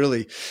had to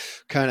really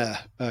kind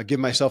of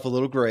give myself a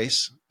little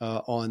grace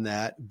on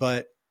that.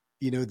 But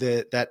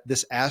that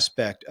this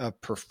aspect of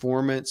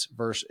performance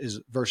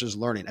versus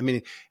learning. I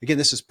mean, again,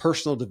 this is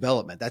personal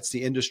development. That's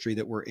the industry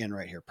that we're in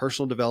right here.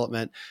 Personal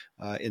development.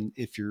 And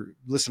if you're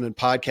listening to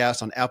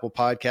podcasts on Apple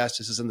Podcasts,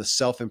 this is in the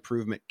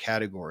self-improvement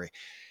category.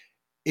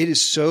 It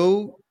is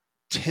so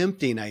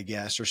tempting, I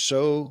guess, or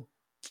so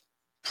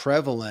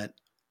prevalent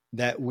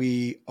that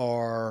we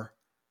are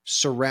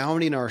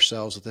surrounding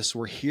ourselves with this.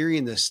 We're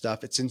hearing this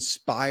stuff. It's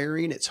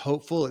inspiring. It's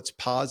hopeful. It's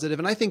positive.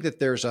 And I think that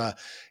there's a,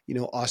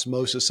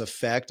 osmosis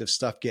effect of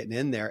stuff getting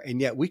in there.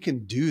 And yet we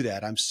can do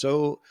that. I'm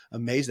so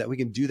amazed that we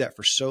can do that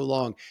for so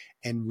long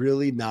and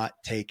really not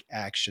take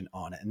action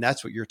on it. And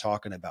that's what you're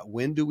talking about.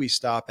 When do we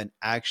stop and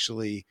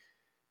actually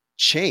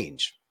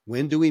change?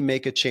 When do we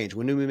make a change?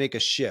 When do we make a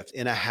shift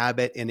in a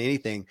habit, in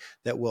anything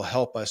that will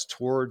help us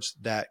towards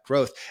that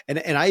growth? And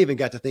I even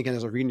got to thinking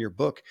as I was reading your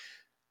book,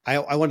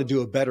 I want to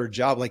do a better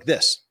job like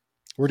this.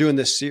 We're doing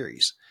this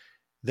series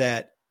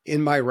that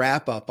in my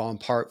wrap up on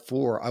part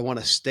 4, I want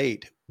to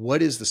state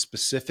what is the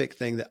specific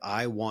thing that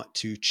I want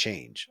to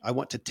change. I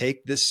want to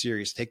take this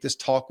series, take this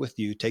talk with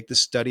you, take the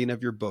studying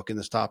of your book and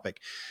this topic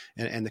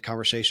and the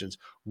conversations.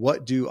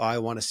 What do I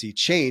want to see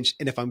change?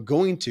 And if I'm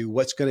going to,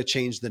 what's going to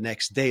change the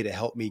next day to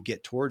help me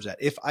get towards that?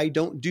 If I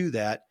don't do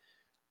that,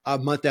 a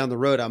month down the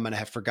road, I'm going to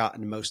have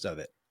forgotten most of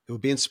it. It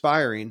would be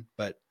inspiring,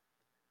 but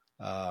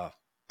I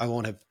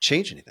won't have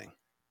changed anything.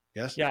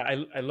 Yes. Yeah,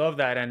 I love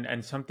that.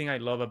 And something I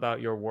love about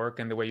your work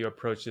and the way you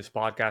approach this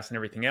podcast and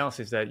everything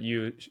else is that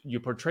you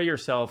portray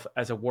yourself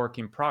as a work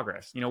in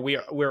progress.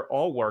 We're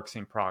all works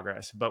in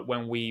progress, but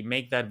when we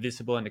make that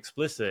visible and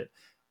explicit,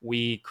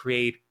 we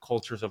create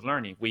cultures of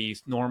learning. We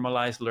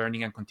normalize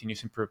learning and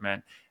continuous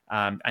improvement.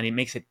 And it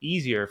makes it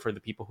easier for the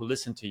people who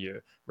listen to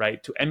you,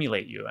 right, to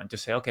emulate you and to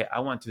say, okay, I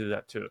want to do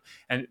that too.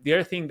 And the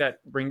other thing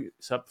that brings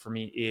up for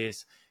me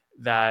is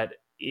that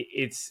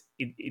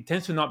it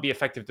tends to not be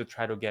effective to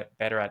try to get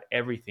better at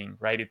everything,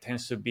 right? It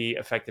tends to be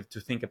effective to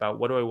think about,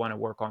 what do I want to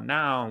work on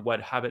now, and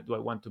what habit do I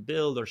want to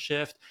build or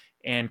shift,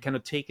 and kind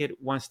of take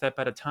it one step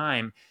at a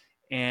time.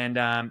 And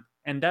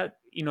that,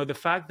 the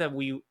fact that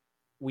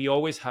we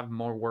always have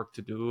more work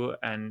to do,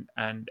 and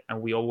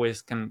we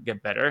always can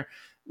get better,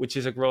 which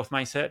is a growth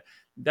mindset,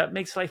 that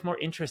makes life more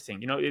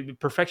interesting.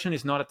 Perfection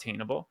is not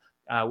attainable.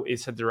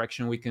 It's a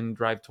direction we can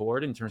drive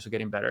toward in terms of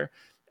getting better.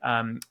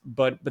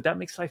 But that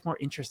makes life more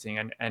interesting,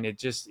 and it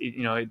just,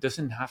 it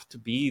doesn't have to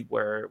be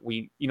where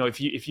we,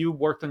 if you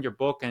worked on your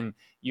book and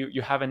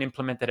you haven't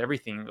implemented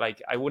everything,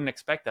 like, I wouldn't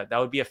expect that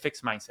would be a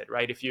fixed mindset,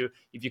 right? If you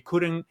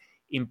couldn't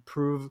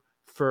improve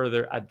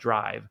further at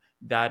drive,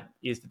 that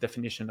is the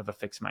definition of a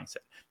fixed mindset.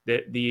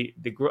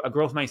 A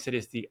growth mindset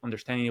is the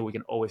understanding that we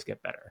can always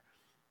get better.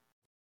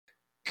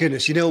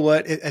 Goodness, you know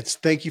what?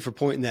 Thank you for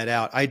pointing that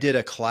out. I did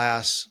a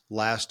class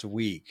last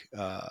week,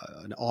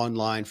 an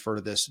online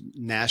for this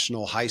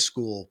national high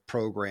school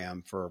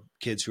program for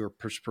kids who are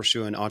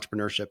pursuing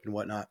entrepreneurship and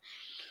whatnot.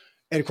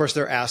 And of course,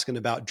 they're asking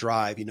about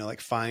drive,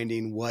 like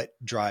finding what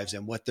drives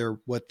them,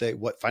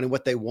 finding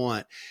what they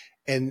want.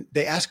 And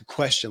they ask a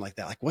question like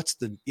that, like, what's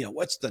the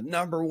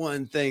number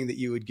one thing that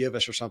you would give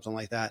us, or something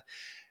like that.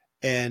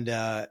 And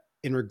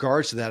in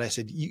regards to that, I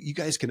said, you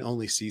guys can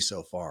only see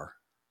so far.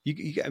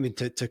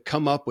 To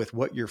come up with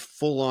what your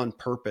full on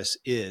purpose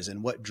is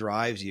and what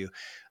drives you,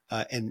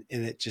 and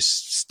it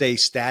just stay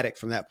static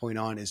from that point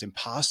on, is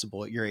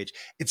impossible at your age.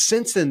 It's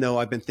since then, though,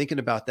 I've been thinking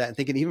about that and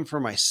thinking, even for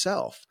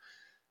myself,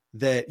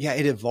 that, yeah,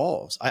 it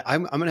evolves.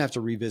 I'm going to have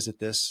to revisit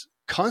this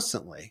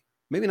constantly,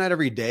 maybe not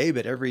every day,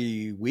 but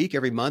every week,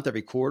 every month,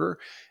 every quarter,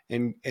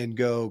 and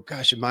go,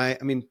 gosh,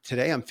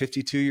 today I'm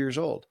 52 years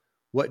old.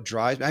 What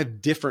drives me? I have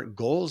different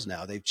goals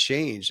now. They've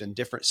changed, and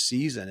different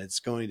season.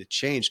 It's going to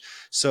change.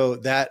 So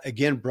that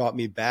again brought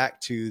me back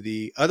to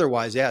the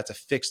otherwise, yeah, it's a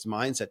fixed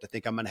mindset to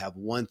think I'm going to have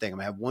one thing. I'm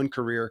going to have one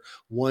career,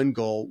 one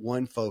goal,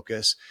 one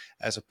focus,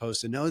 as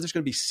opposed to, no, there's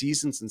going to be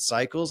seasons and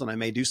cycles, and I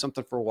may do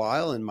something for a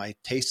while and my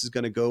taste is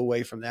going to go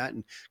away from that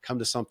and come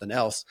to something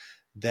else.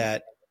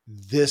 That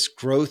this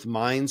growth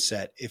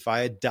mindset, if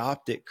I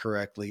adopt it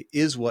correctly,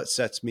 is what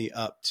sets me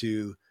up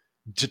to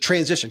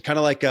transition. Kind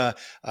of like, that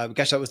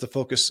was the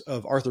focus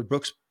of Arthur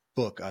Brooks'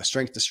 book,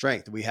 Strength to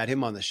Strength. We had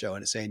him on the show,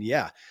 and it's saying,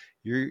 yeah,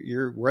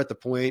 we're at the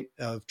point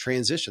of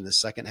transition, the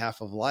second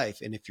half of life.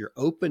 And if you're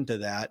open to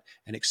that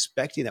and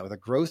expecting that with a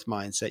growth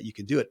mindset, you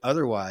can do it.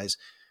 Otherwise,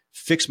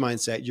 fixed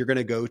mindset, you're going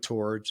to go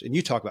towards, and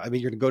you talk about,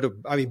 you're going to go to,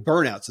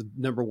 burnout's the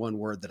number one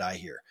word that I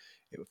hear.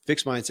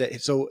 Fixed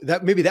mindset. So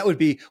that would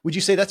be, would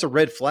you say that's a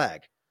red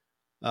flag?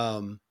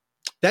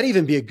 That'd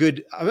even be a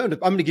good, I'm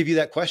going to give you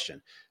that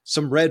question.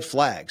 Some red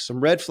flags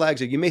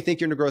that you may think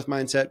you're in a growth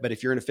mindset, but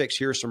if you're in a fix,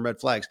 here are some red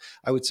flags.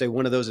 I would say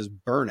one of those is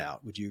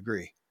burnout. Would you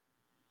agree?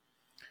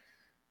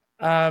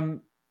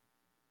 Burnout,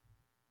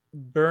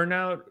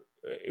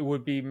 it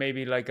would be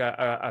maybe like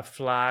a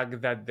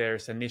flag that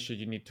there's an issue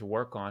you need to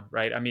work on,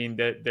 right?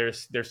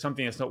 There's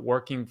something that's not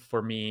working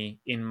for me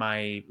in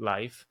my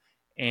life.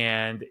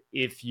 And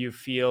if you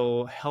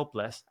feel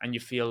helpless and you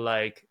feel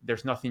like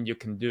there's nothing you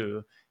can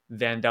do,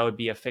 then that would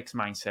be a fixed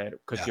mindset,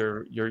 because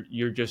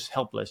you're just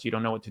helpless. You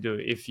don't know what to do.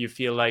 If you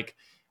feel like,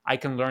 I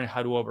can learn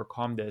how to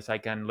overcome this, I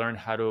can learn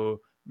how to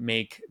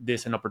make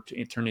this an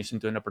opportunity, turn this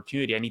into an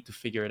opportunity, I need to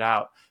figure it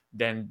out,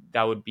 then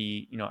that would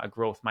be, a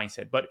growth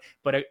mindset. But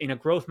in a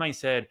growth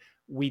mindset,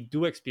 we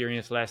do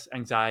experience less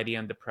anxiety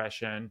and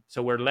depression.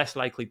 So we're less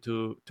likely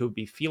to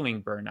be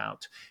feeling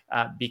burnout,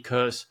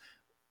 because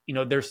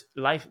there's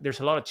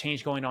a lot of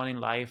change going on in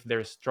life.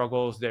 There's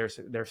struggles, there's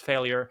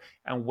failure.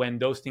 And when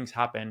those things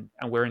happen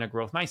and we're in a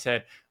growth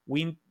mindset,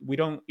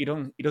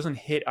 it doesn't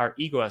hit our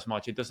ego as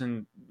much. It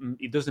doesn't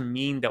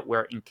mean that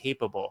we're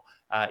incapable.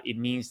 It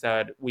means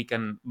that we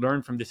can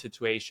learn from the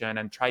situation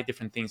and try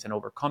different things and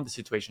overcome the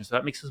situation. So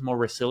that makes us more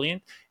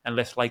resilient and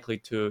less likely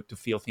to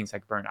feel things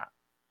like burnout.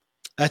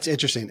 That's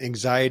interesting.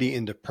 Anxiety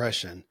and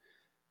depression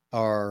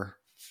are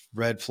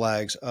red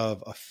flags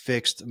of a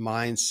fixed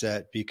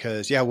mindset,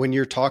 because when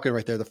you're talking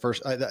right there, the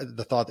first,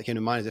 the thought that came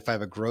to mind is, if I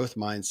have a growth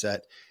mindset,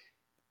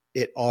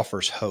 it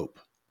offers hope.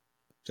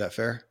 Is that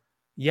fair?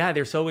 Yeah,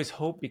 there's always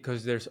hope,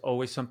 because there's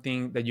always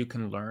something that you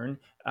can learn.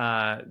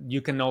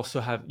 You can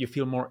also you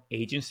feel more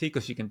agency,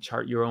 because you can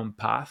chart your own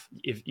path.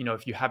 If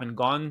you haven't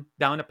gone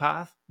down a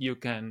path, you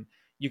can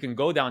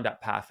go down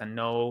that path and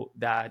know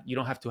that you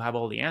don't have to have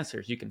all the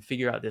answers. You can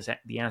figure out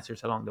the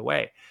answers along the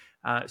way.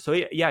 So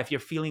if you're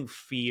feeling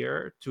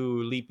fear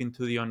to leap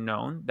into the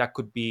unknown, that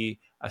could be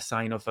a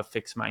sign of a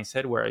fixed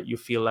mindset, where you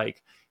feel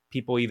like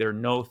people either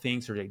know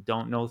things or they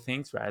don't know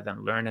things, rather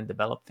than learn and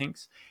develop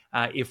things.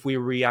 If we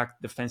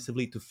react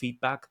defensively to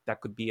feedback,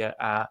 that could be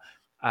a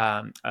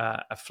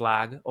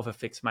flag of a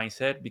fixed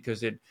mindset,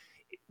 because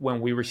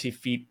when we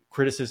receive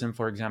criticism,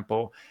 for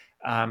example,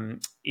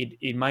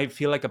 it might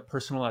feel like a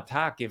personal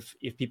attack if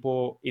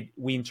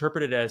we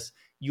interpret it as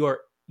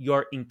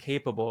you're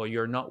incapable,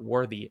 you're not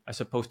worthy,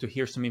 as opposed to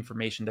here's some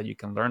information that you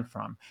can learn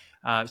from.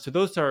 So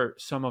those are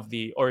some of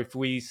the, or if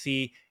we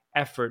see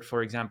effort,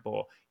 for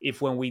example,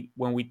 if when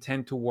we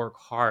tend to work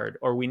hard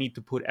or we need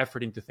to put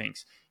effort into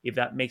things, if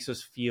that makes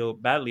us feel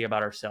badly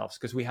about ourselves,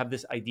 because we have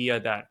this idea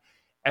that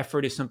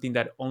effort is something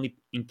that only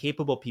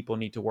incapable people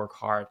need to work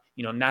hard,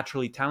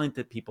 naturally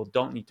talented people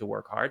don't need to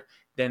work hard,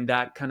 then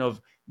that kind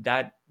of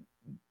that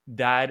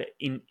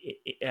in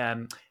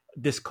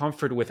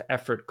discomfort with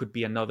effort could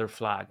be another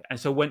flag. And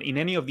so when in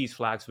any of these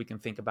flags, we can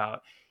think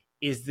about,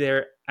 is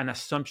there an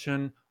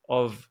assumption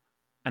of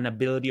an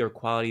ability or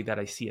quality that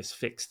I see as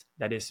fixed,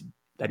 that is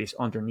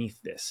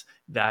underneath this,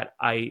 that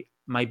I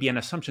might be an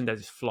assumption that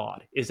is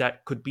flawed?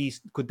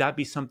 Could that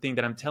be something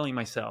that I'm telling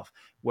myself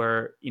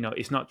where,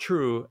 it's not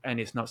true and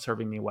it's not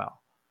serving me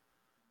well?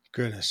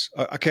 Goodness.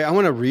 Okay. I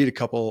want to read a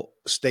couple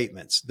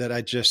statements that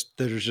are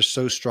just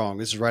so strong.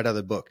 This is right out of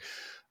the book.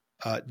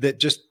 That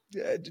just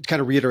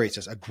kind of reiterates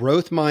this. A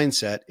growth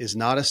mindset is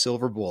not a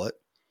silver bullet.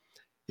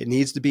 It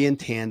needs to be in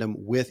tandem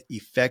with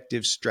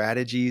effective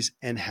strategies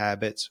and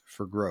habits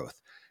for growth.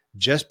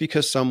 Just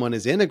because someone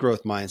is in a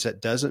growth mindset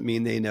doesn't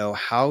mean they know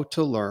how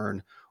to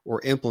learn or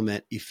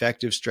implement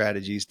effective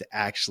strategies to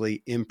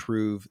actually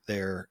improve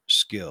their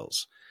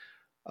skills.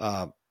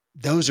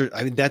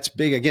 That's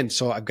big. Again,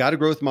 so I've got a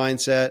growth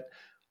mindset.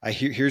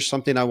 Here's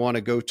something I want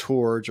to go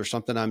towards, or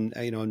something I'm,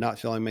 not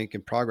feeling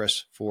making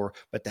progress for.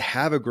 But to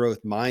have a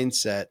growth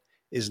mindset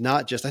is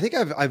not just, I think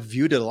I've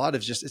viewed it a lot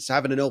as just, it's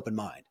having an open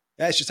mind.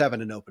 That's just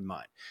having an open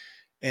mind.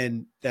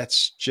 And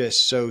that's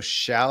just so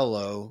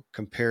shallow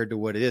compared to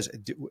what it is.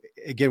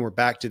 Again, we're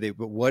back to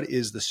but what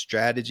is the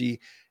strategy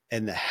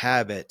and the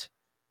habit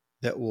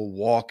that will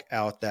walk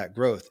out that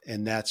growth?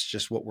 And that's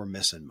just what we're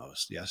missing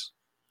most. Yes.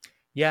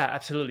 Yeah,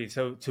 absolutely.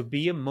 So to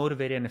be a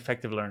motivated and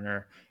effective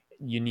learner,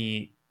 you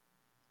need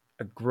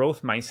a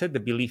growth mindset, the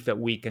belief that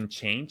we can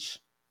change,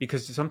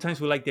 because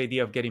sometimes we like the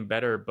idea of getting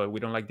better, but we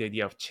don't like the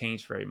idea of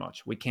change very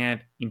much. We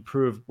can't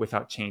improve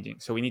without changing.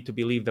 So we need to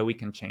believe that we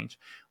can change.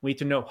 We need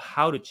to know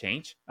how to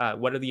change.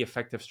 What are the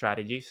effective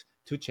strategies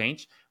to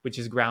change, which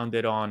is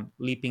grounded on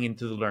leaping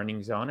into the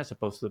learning zone as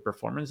opposed to the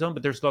performance zone.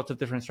 But there's lots of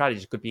different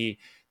strategies. It could be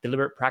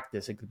deliberate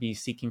practice. It could be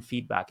seeking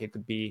feedback. It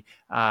could be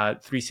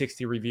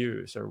 360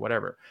 reviews or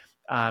whatever.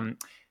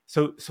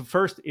 So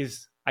first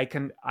is I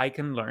can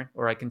learn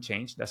or I can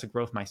change. That's a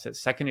growth mindset.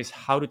 Second is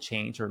how to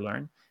change or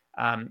learn.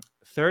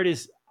 Third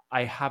is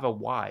I have a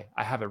why.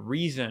 I have a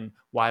reason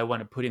why I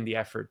want to put in the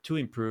effort to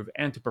improve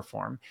and to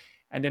perform.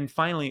 And then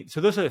finally, so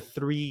those are the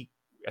three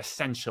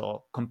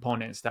essential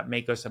components that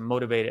make us a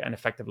motivated and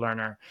effective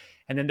learner.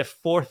 And then the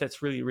fourth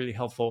that's really, really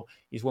helpful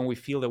is when we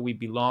feel that we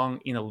belong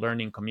in a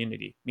learning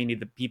community, meaning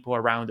the people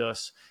around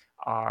us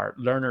are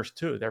learners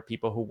too. They're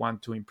people who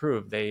want to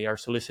improve. They are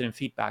soliciting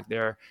feedback.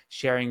 They're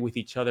sharing with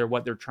each other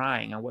what they're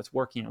trying and what's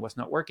working and what's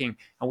not working.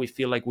 And we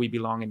feel like we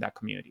belong in that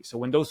community. So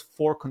when those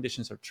four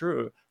conditions are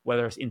true,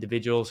 whether it's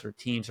individuals or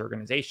teams or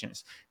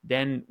organizations,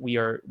 then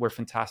we're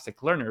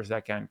fantastic learners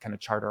that can kind of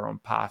chart our own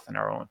path and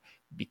our own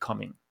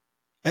becoming.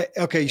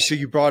 Okay. So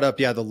you brought up,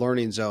 the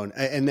learning zone,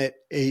 and that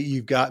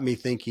you've got me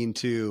thinking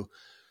too,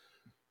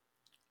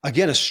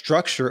 again, a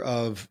structure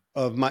of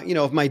my,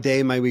 of my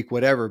day, my week,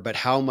 whatever, but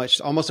how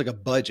much, almost like a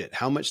budget,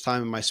 how much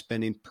time am I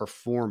spending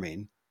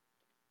performing,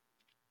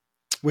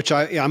 which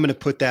I'm going to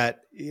put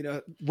that,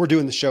 we're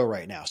doing the show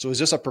right now. So is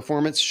this a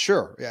performance?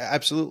 Sure. Yeah,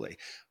 absolutely.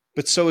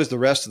 But so is the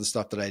rest of the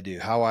stuff that I do,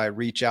 how I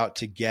reach out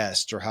to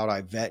guests or how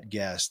I vet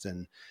guests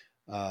and,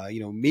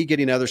 me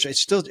getting others.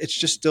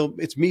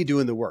 It's me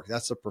doing the work.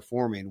 That's the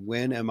performing.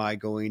 When am I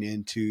going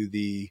into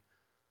the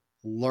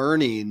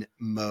learning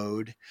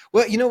mode?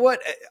 Well, you know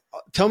what?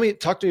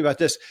 Talk to me about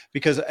this,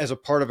 because as a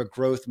part of a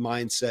growth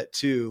mindset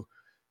too,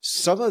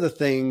 some of the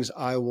things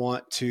I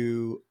want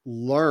to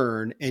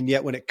learn, and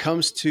yet when it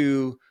comes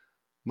to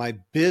my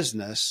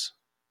business,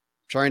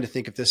 trying to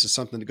think if this is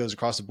something that goes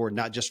across the board,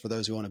 not just for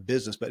those who own a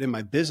business, but in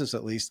my business,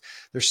 at least,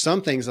 there's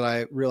some things that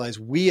I realize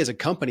we as a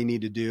company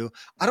need to do.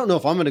 I don't know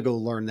if I'm going to go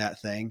learn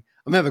that thing.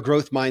 I'm going to have a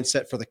growth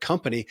mindset for the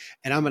company,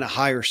 and I'm going to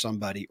hire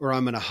somebody, or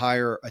I'm going to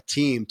hire a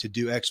team to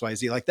do X, Y,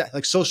 Z, like that,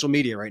 like social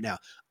media right now.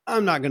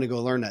 I'm not going to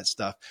go learn that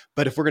stuff.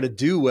 But if we're going to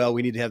do well,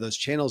 we need to have those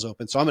channels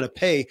open. So I'm going to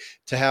pay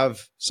to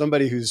have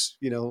somebody who's,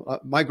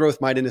 my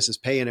growth mindedness is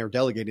paying or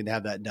delegating to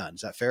have that done.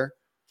 Is that fair?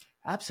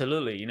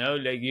 Absolutely.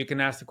 Like you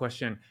can ask the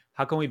question,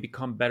 how can we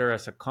become better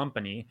as a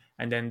company?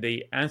 And then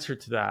the answer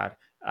to that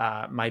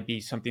might be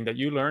something that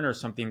you learn or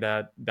something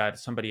that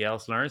somebody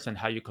else learns, and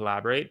how you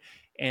collaborate.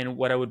 And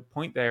what I would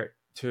point there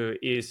to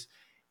is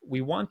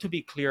we want to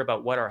be clear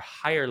about what our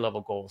higher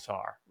level goals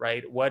are,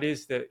 right?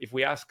 If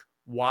we ask,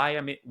 why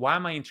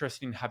am I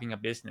interested in having a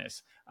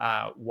business?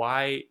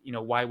 Why?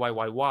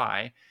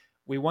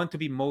 We want to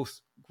be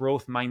most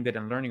growth minded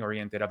and learning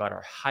oriented about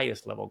our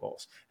highest level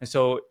goals. And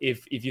so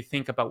if you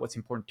think about what's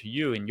important to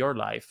you in your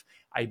life,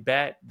 I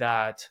bet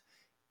that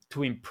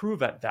to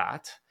improve at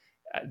that,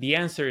 the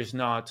answer is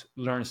not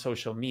learn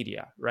social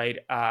media, right?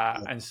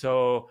 And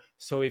so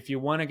if you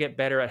want to get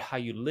better at how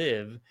you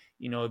live,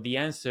 the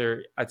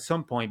answer at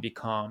some point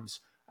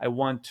becomes, I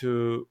want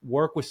to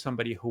work with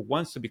somebody who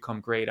wants to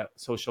become great at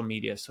social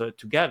media, so that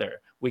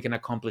together we can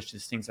accomplish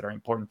these things that are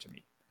important to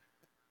me.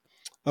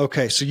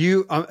 Okay. So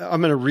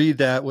I'm going to read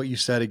what you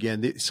said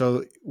again.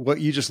 So what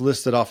you just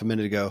listed off a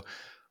minute ago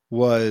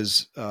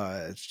was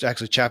it's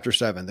actually chapter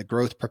 7, the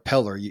growth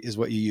propeller is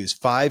what you use.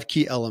 5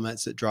 key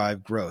elements that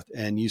drive growth.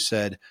 And you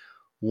said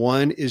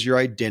 1 is your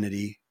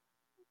identity.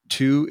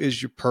 2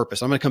 is your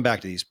purpose. I'm going to come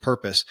back to these.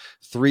 Purpose.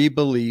 3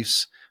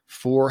 beliefs,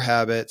 4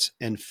 habits,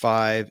 and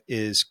 5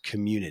 is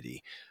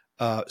community.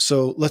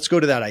 So let's go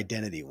to that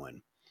identity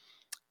one.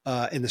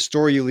 In the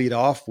story you lead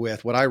off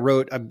with, what I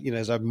wrote,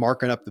 as I'm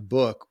marking up the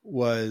book,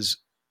 was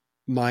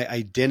my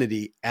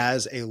identity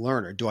as a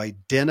learner. Do I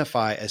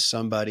identify as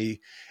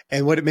somebody?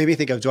 And what it made me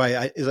think of, do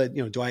I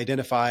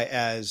identify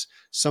as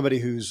somebody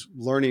who's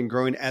learning and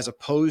growing, as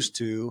opposed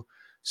to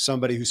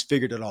somebody who's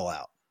figured it all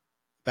out?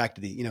 Back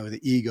to the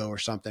ego or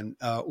something,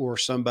 or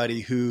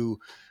somebody who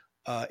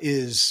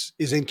is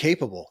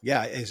incapable.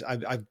 Yeah,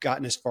 I've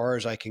gotten as far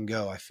as I can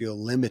go. I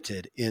feel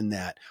limited in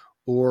that.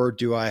 Or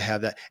do I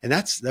have that? And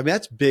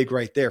that's big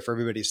right there for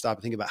everybody to stop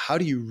and think about. How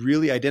do you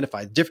really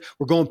identify?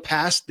 We're going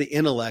past the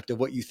intellect of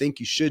what you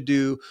think you should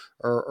do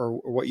or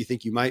what you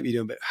think you might be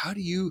doing. But how do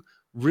you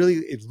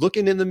really,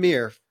 looking in the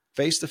mirror,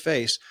 face to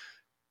face,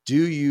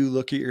 do you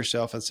look at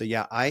yourself and say,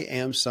 yeah, I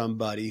am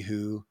somebody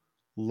who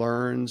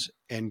learns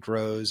and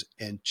grows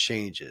and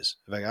changes?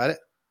 Have I got it?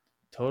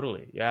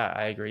 Totally. Yeah,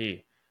 I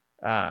agree.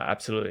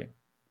 Absolutely.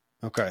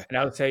 Okay. And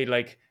I would say,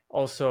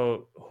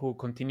 also who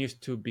continues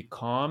to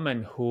become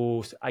and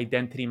whose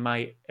identity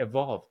might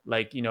evolve.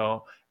 I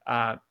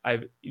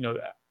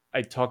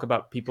talk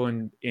about people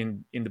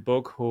in the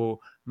book who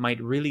might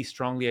really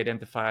strongly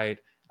identify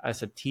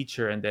as a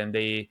teacher, and then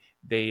they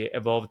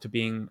evolve to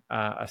being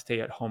a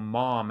stay-at-home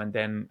mom, and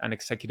then an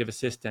executive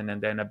assistant, and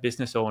then a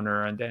business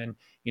owner, and then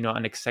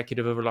an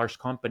executive of a large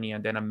company,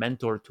 and then a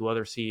mentor to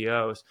other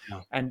CEOs. Yeah.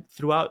 And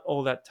throughout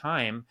all that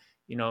time,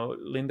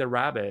 Linda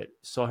Rabbit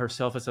saw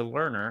herself as a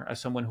learner, as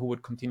someone who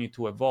would continue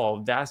to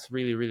evolve. That's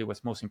really, really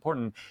what's most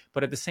important.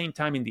 But at the same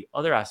time, in the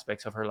other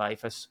aspects of her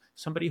life, as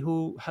somebody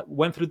who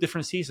went through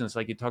different seasons,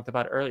 like you talked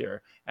about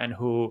earlier, and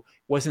who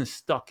wasn't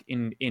stuck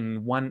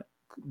in one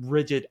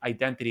rigid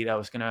identity that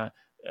was going to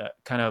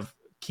kind of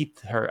keep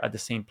her at the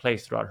same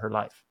place throughout her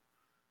life.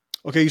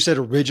 Okay, you said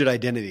a rigid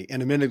identity,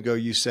 and a minute ago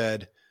you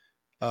said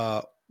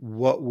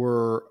what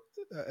we're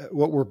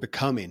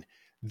becoming.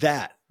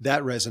 That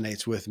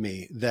resonates with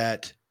me.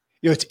 That,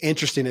 it's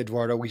interesting,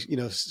 Eduardo.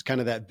 It's kind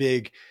of that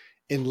big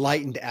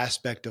enlightened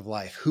aspect of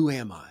life. Who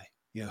am I?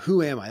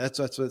 Who am I? That's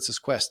this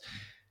quest.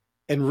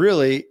 And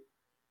really,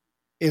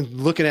 in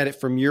looking at it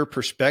from your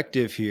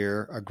perspective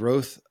here, a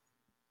growth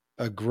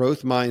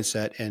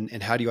mindset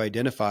and how do you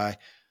identify?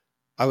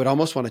 I would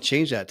almost want to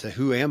change that to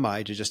who am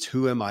I, to just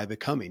who am I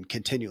becoming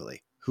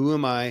continually? Who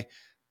am I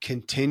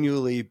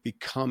continually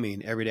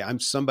becoming every day? I'm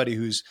somebody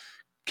who's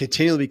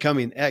continually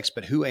becoming X,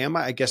 but who am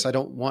I? I guess I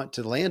don't want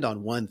to land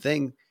on one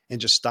thing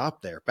and just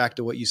stop there. Back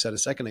to what you said a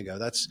second ago.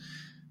 That's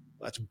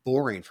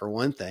boring for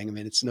one thing. I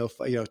mean, it's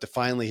to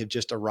finally have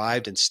just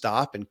arrived and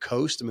stop and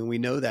coast. I mean, we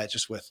know that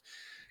just with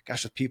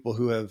people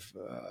who have,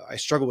 I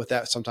struggle with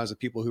that sometimes with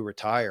people who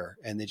retire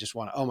and they just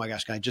want to, oh my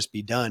gosh, can I just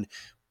be done?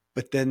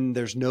 But then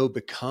there's no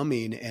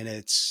becoming. And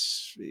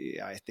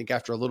I think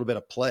after a little bit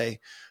of play, a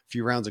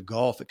few rounds of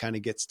golf, it kind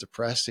of gets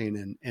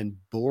depressing and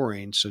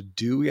boring. So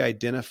do we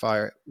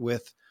identify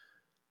with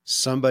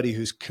somebody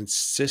who's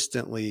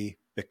consistently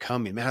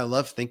becoming? Man, I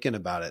love thinking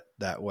about it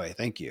that way.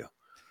 Thank you.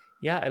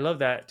 Yeah, I love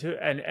that too.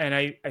 And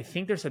I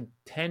think there's a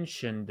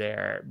tension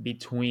there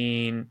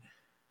between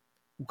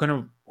kind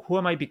of who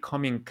am I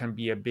becoming can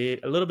be a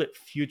little bit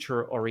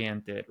future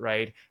oriented,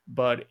 right?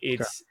 But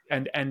it's,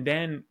 okay. and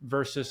then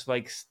versus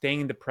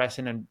staying in the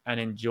present and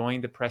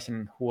enjoying the present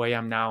and who I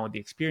am now, the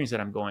experience that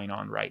I'm going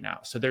on right now.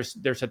 So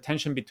there's a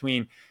tension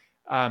between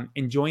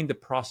enjoying the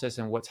process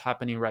and what's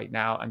happening right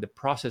now and the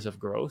process of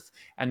growth,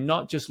 and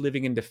not just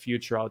living in the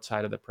future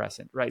outside of the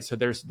present, right? So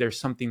there's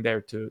something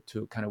there to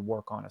kind of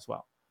work on as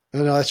well.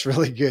 No, that's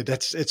really good.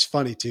 It's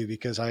funny too,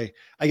 because I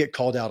get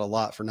called out a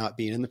lot for not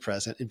being in the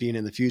present and being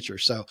in the future.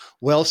 So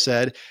well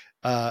said.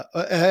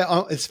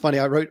 It's funny.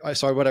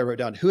 Sorry, what I wrote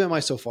down. Who am I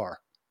so far?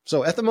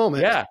 So at the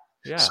moment,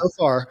 yeah. So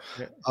far,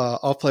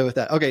 I'll play with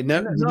that. Okay.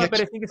 But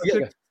I think it's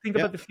good to think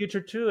about the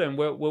future too, and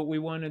what we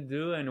want to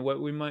do and what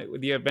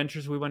the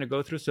adventures we want to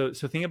go through. So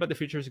thinking about the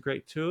future is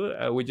great too.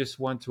 We just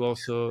want to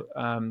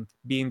also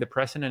be in the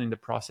present and in the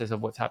process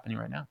of what's happening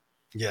right now.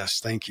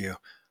 Yes. Thank you.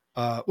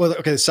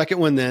 The second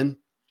one then,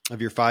 of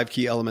your 5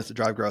 key elements that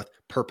drive growth,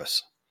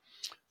 purpose.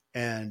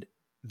 And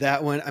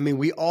that one, I mean,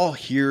 we all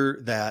hear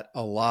that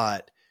a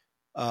lot.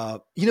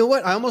 You know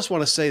what? I almost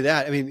want to say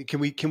that. I mean, can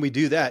we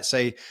do that?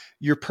 Say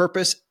your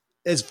purpose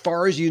as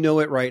far as you know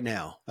it right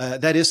now.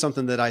 That is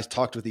something that I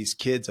talked with these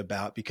kids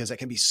about, because it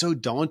can be so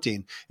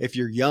daunting if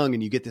you're young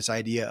and you get this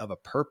idea of a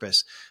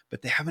purpose,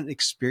 but they haven't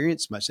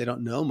experienced much. They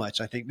don't know much.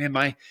 I think,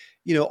 man,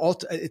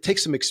 it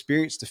takes some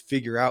experience to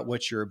figure out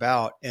what you're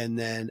about. And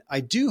then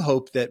I do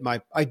hope that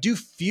I do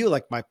feel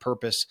like my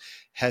purpose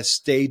has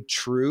stayed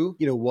true.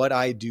 What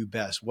I do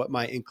best, what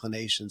my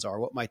inclinations are,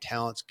 what my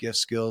talents, gifts,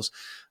 skills,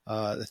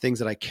 the things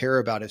that I care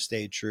about have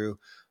stayed true,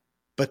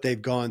 but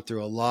they've gone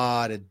through a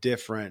lot of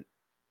different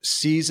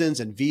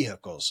seasons and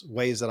vehicles,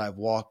 ways that I've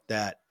walked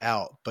that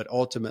out. But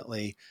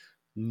ultimately,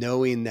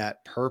 knowing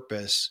that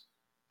purpose,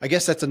 I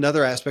guess that's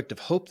another aspect of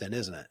hope then,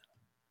 isn't it?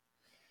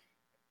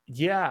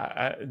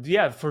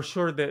 Yeah, for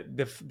sure.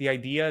 The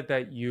idea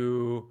that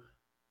you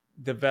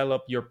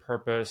develop your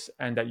purpose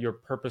and that your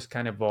purpose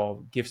can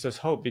evolve gives us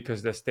hope,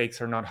 because the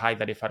stakes are not high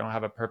that if I don't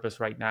have a purpose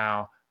right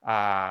now,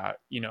 I'm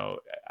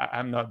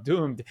not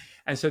doomed.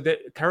 And so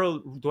Carol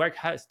Dweck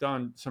has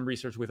done some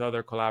research with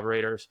other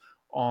collaborators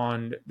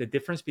on the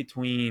difference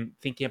between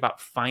thinking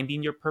about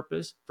finding your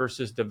purpose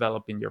versus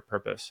developing your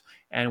purpose.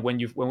 And when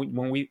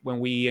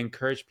we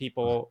encourage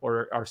people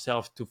or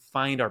ourselves to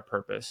find our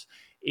purpose,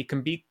 it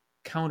can be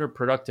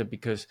counterproductive,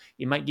 because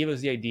it might give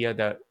us the idea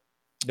that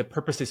the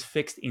purpose is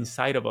fixed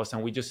inside of us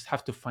and we just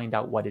have to find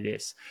out what it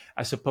is,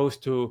 as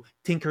opposed to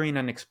tinkering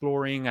and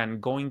exploring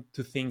and going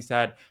to things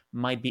that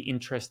might be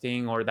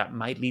interesting or that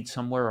might lead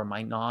somewhere or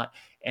might not,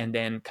 and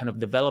then kind of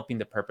developing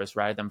the purpose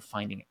rather than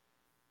finding it.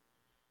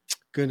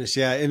 Goodness,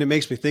 yeah. And it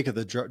makes me think of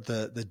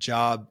the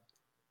job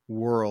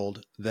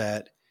world,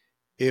 that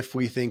if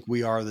we think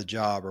we are the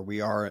job, or we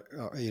are,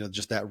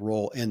 just that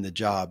role in the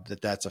job,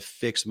 that's a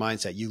fixed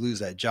mindset. You lose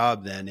that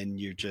job then, and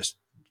you're just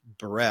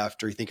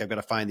bereft, or you think I've got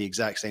to find the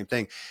exact same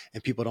thing.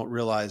 And people don't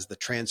realize the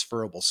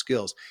transferable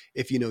skills.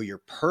 If you know your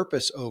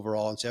purpose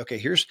overall and say, okay,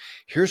 here's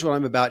what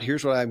I'm about,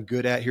 here's what I'm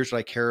good at, here's what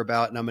I care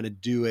about, and I'm going to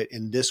do it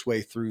in this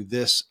way through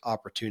this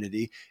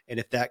opportunity. And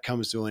if that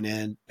comes to an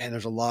end, and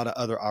there's a lot of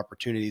other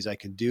opportunities I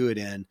can do it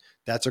in,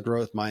 that's a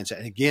growth mindset.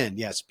 And again,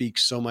 it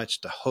speaks so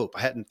much to hope.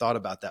 I hadn't thought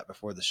about that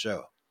before the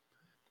show.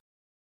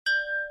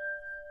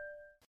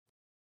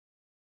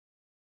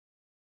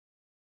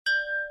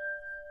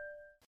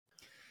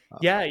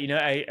 Yeah,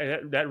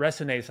 that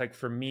resonates. Like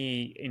for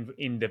me,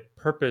 in the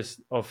purpose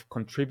of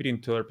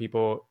contributing to other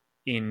people,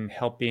 in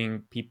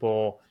helping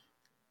people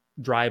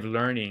drive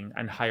learning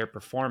and higher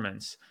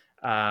performance,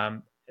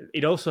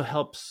 it also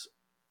helps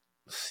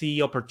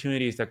see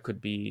opportunities that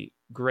could be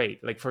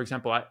great. Like, for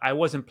example, I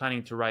wasn't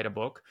planning to write a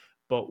book,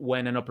 but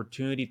when an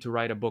opportunity to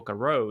write a book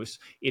arose,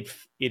 it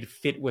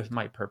fit with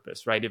my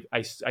purpose, right?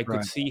 I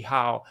could see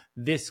how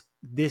this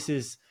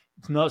is,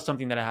 it's not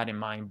something that I had in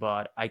mind,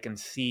 but I can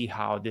see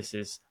how this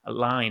is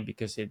aligned,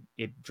 because it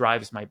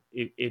drives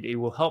it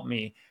will help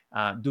me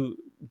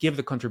give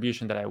the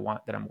contribution that I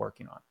want, that I'm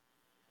working on.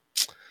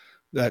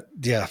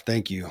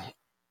 Thank you.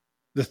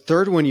 The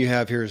third one you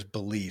have here is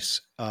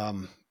beliefs.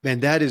 And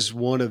that is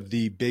one of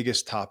the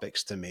biggest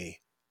topics to me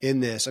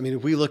in this. I mean,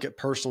 if we look at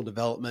personal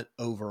development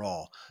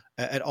overall,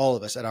 at all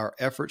of us, at our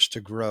efforts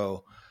to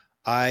grow,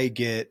 I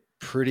get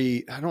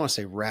I don't want to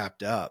say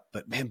wrapped up,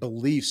 but man,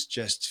 beliefs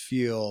just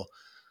feel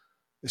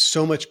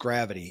so much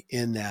gravity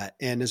in that.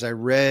 And as I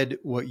read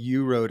what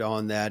you wrote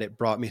on that, it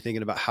brought me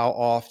thinking about how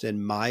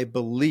often my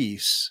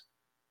beliefs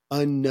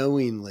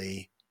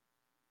unknowingly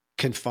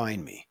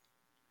confine me.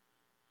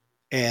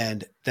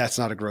 And that's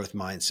not a growth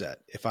mindset.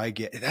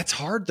 That's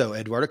hard though,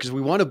 Eduardo, because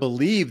we want to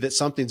believe that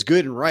something's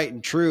good and right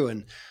and true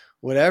and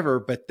whatever,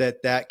 but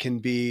that can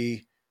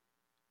be,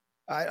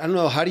 I don't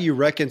know, how do you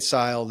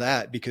reconcile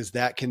that? Because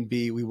that can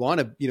be, we want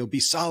to, be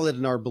solid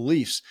in our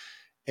beliefs.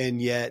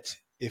 And yet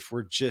if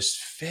we're just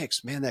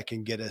fixed, man, that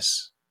can get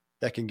us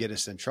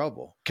in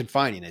trouble.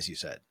 Confining, as you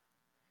said.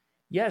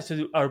 Yeah,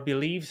 so our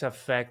beliefs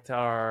affect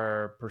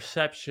our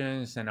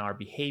perceptions and our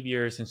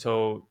behaviors. And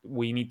so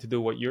we need to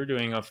do what you're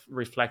doing of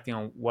reflecting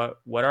on what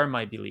are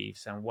my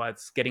beliefs and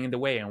what's getting in the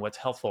way and what's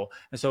helpful.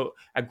 And so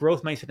a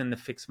growth mindset and a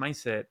fixed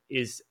mindset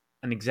is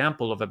an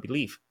example of a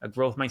belief. A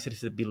growth mindset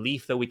is a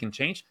belief that we can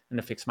change, and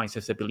a fixed mindset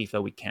is a belief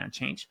that we can't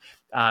change.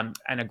 And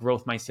a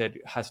growth mindset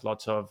has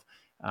lots of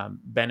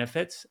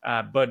benefits,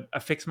 but a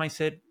fixed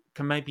mindset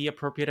might be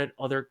appropriate at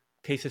other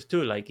cases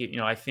too. Like,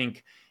 I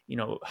think,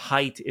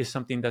 height is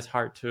something that's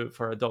hard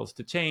for adults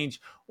to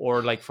change,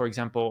 or like, for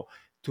example,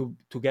 to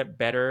get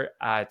better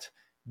at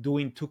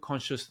doing two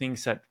conscious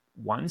things at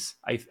once.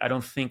 I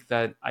don't think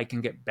that I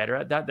can get better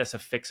at that. That's a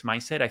fixed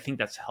mindset. I think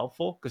that's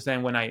helpful, because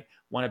then when I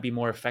want to be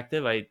more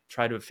effective, I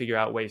try to figure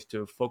out ways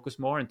to focus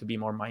more and to be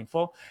more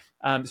mindful.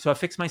 So a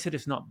fixed mindset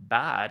is not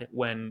bad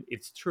when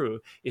it's true.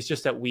 It's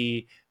just that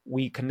we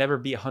can never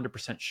be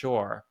 100%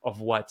 sure of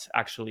what's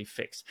actually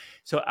fixed.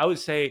 So I would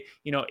say,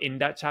 in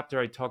that chapter,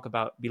 I talk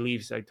about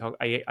beliefs. I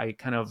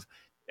kind of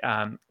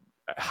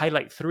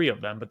highlight three of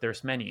them, but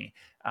there's many.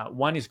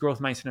 One is growth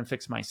mindset and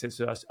fixed mindset.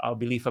 So that's our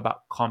belief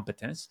about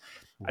competence.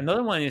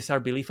 Another one is our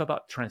belief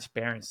about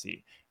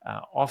transparency.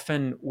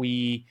 Often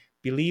we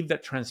believe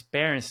that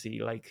transparency,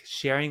 like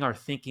sharing our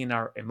thinking,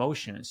 our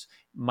emotions,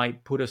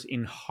 might put us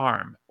in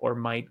harm or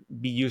might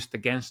be used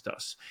against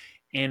us.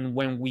 And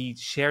when we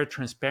share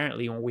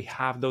transparently, when we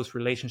have those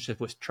relationships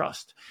with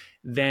trust,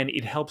 then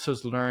it helps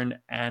us learn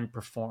and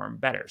perform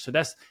better. So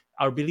that's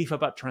our belief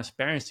about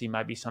transparency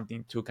might be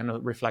something to kind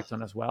of reflect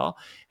on as well.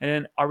 And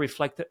then our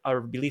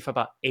belief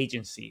about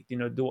agency,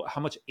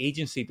 how much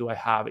agency do I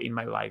have in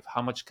my life?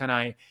 How much can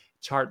I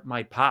chart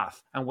my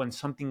path? And when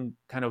something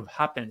kind of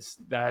happens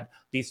that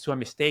leads to a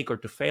mistake or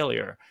to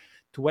failure,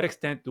 to what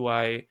extent do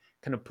I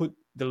kind of put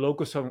the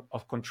locus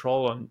of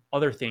control on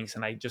other things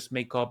and I just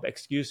make up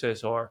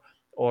excuses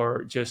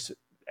or just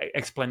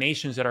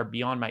explanations that are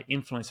beyond my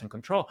influence and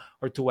control?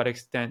 Or to what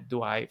extent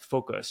do I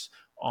focus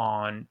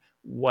on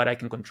what I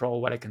can control,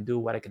 what I can do,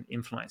 what I can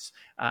influence,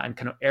 and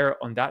kind of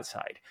err on that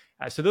side?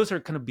 So those are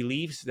kind of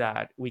beliefs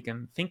that we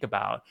can think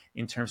about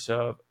in terms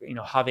of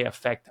how they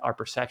affect our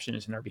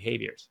perceptions and our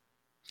behaviors.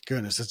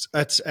 Goodness,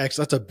 that's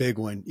a big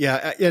one.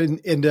 Yeah,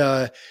 and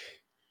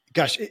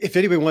gosh, if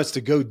anybody wants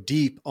to go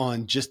deep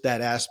on just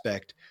that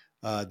aspect,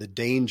 the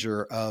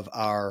danger of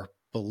our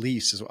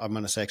beliefs is what I'm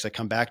going to say, because I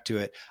come back to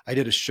it. I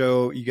did a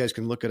show, you guys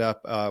can look it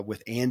up,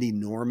 with Andy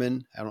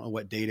Norman. I don't know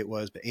what date it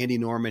was, but Andy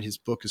Norman, his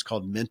book is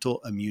called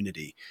Mental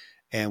Immunity.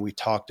 And we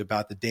talked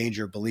about the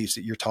danger of beliefs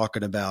that you're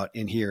talking about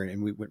in here.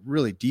 And we went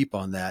really deep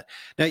on that.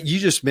 Now, you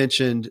just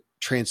mentioned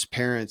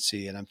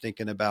transparency, and I'm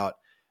thinking about,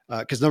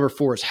 because number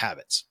 4 is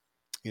habits.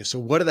 So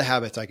what are the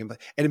habits I can play?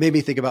 And it made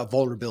me think about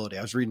vulnerability.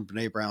 I was reading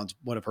Brene Brown's,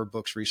 one of her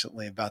books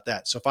recently about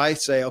that. So if I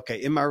say, okay,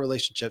 in my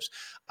relationships,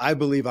 I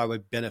believe I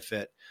would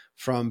benefit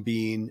from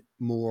being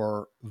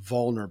more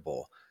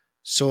vulnerable.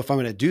 So if I'm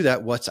going to do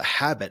that, what's a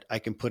habit I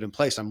can put in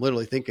place? I'm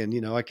literally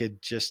thinking, I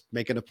could just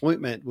make an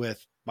appointment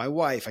with my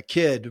wife, a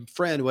kid,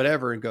 friend,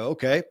 whatever, and go,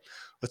 okay,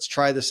 let's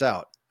try this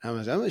out.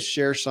 I'm going to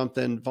share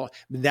something.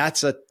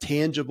 That's a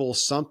tangible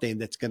something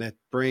that's going to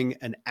bring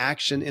an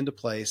action into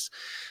place.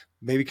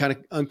 Maybe kind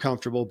of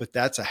uncomfortable, but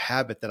that's a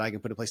habit that I can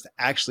put in place to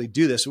actually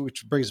do this,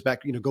 which brings us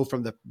back, go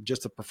from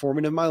just the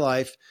performing of my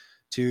life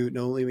to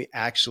not only me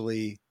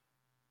actually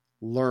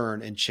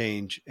learn and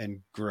change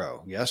and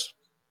grow. Yes.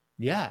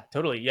 Yeah,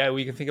 totally. Yeah.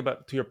 We can think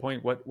about, to your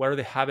point, what are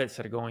the habits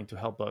that are going to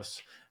help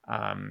us,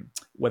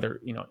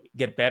 whether,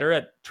 get better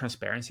at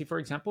transparency, for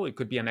example. It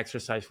could be an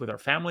exercise with our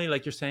family,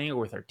 like you're saying, or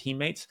with our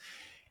teammates.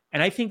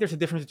 And I think there's a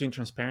difference between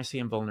transparency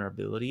and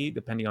vulnerability,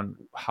 depending on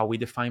how we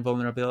define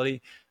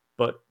vulnerability.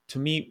 But to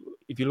me,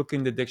 if you look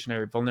in the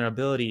dictionary,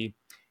 vulnerability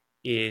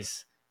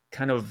is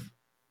kind of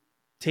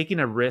taking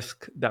a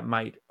risk that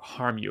might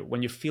harm you.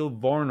 When you feel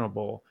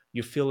vulnerable,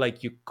 you feel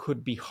like you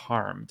could be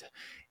harmed.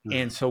 Mm-hmm.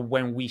 And so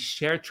when we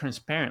share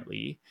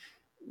transparently,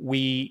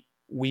 we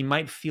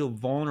might feel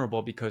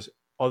vulnerable because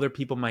other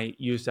people might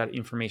use that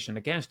information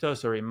against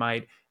us, or they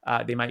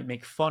might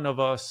make fun of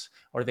us,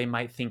 or they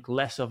might think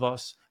less of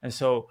us. And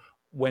so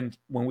when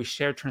we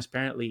share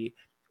transparently,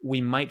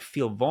 we might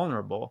feel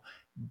vulnerable,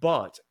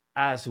 but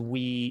as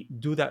we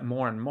do that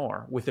more and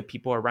more with the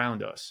people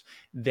around us,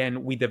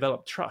 then we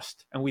develop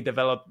trust, and we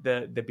develop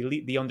the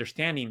belief, the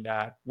understanding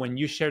that when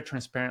you share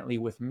transparently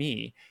with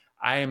me,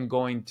 I am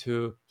going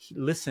to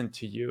listen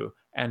to you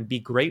and be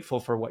grateful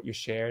for what you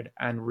shared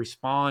and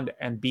respond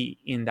and be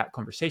in that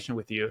conversation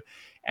with you.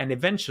 And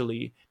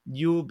eventually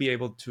you'll be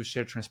able to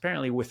share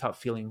transparently without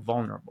feeling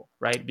vulnerable,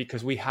 right?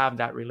 Because we have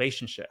that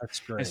relationship. That's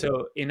great. And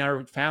so in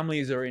our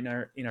families or in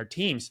our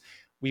teams,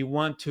 we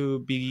want to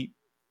be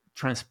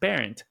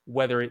transparent,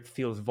 whether it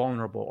feels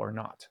vulnerable or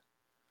not.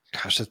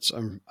 Gosh,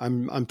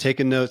 I'm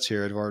taking notes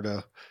here,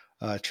 Eduardo.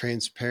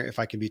 Transparent. If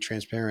I can be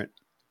transparent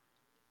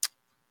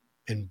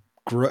and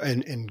grow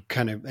and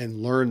kind of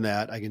learn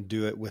that, I can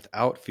do it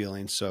without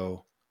feeling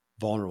so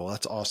vulnerable.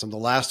 That's awesome. The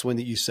last one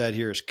that you said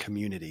here is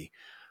community,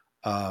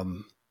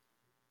 and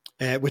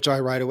which I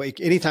right away.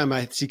 Anytime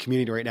I see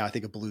community right now, I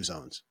think of blue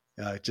zones.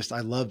 I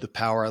love the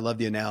power. I love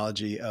the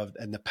analogy of,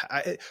 and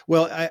I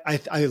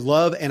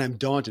love, and I'm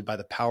daunted by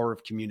the power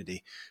of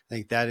community. I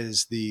think that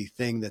is the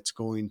thing that's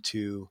going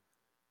to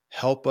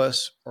help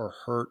us or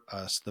hurt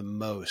us the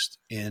most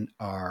in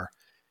our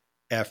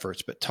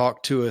efforts. But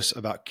talk to us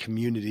about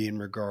community in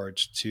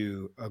regards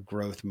to a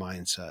growth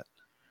mindset.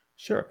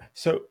 Sure.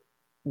 So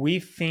we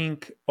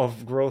think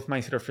of growth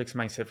mindset or fixed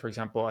mindset, for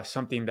example, as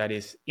something that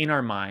is in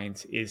our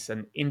minds, is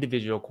an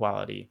individual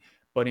quality.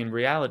 But in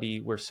reality,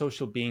 we're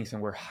social beings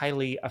and we're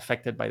highly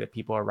affected by the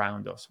people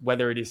around us,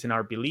 whether it is in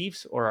our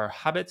beliefs or our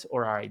habits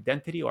or our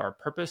identity or our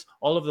purpose.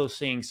 All of those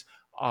things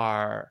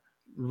are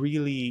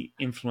really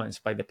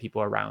influenced by the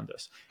people around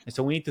us. And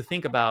so we need to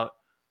think about,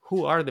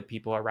 who are the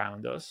people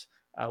around us?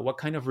 What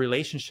kind of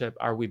relationship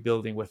are we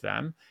building with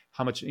them?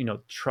 How much,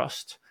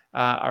 trust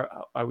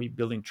are we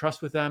building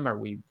trust with them? Are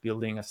we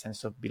building a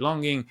sense of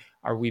belonging?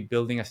 Are we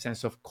building a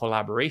sense of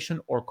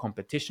collaboration or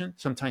competition?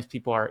 Sometimes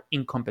people are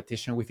in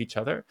competition with each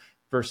other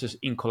versus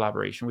in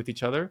collaboration with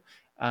each other.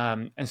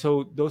 And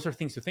so those are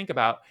things to think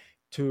about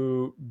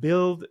to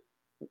build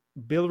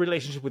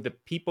relationship with the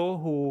people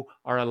who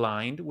are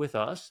aligned with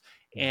us,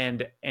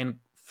 and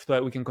so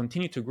that we can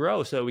continue to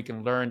grow, so that we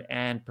can learn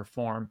and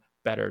perform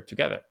better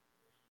together.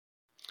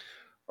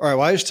 All right.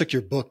 Well, I just took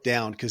your book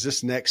down because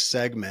this next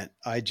segment,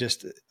 I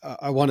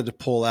wanted to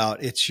pull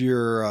out. It's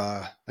your,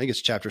 I think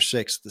it's chapter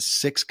 6, the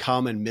 6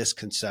 common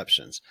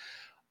misconceptions.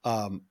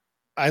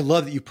 I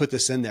love that you put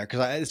this in there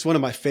because it's one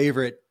of my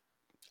favorite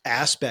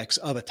aspects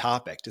of a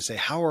topic to say,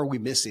 how are we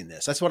missing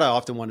this? That's what I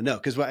often want to know.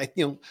 Because I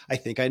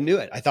think I knew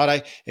it. I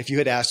thought if you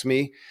had asked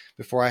me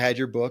before I had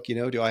your book,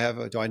 do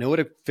I know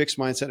what a fixed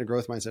mindset and a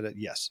growth mindset is?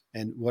 Yes.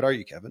 And what are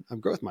you, Kevin? I'm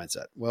growth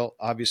mindset. Well,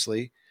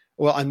 obviously,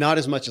 I'm not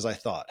as much as I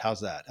thought.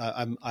 How's that?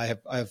 I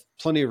have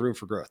plenty of room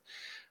for growth.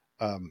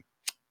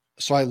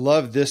 So I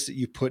love this that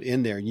you put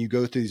in there and you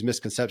go through these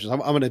misconceptions. I'm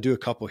going to do a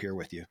couple here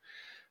with you.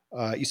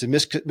 You said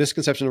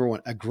misconception number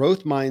 1, a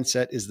growth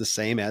mindset is the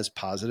same as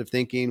positive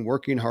thinking,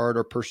 working hard,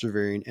 or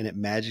persevering, and it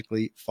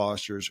magically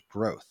fosters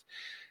growth.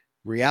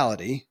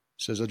 Reality,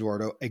 says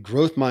Eduardo, a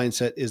growth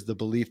mindset is the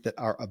belief that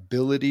our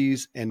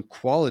abilities and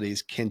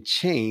qualities can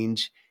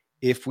change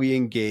if we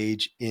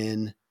engage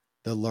in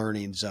the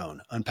learning zone.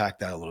 Unpack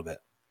that a little bit.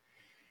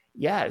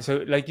 Yeah.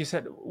 So like you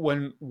said,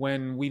 when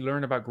we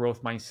learn about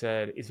growth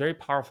mindset, it's very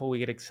powerful. We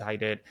get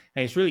excited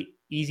and it's really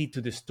easy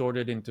to distort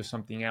it into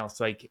something else.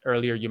 Like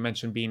earlier you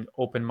mentioned being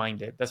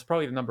open-minded. That's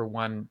probably the number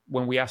one.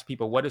 When we ask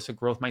people, what does a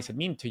growth mindset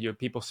mean to you?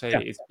 People say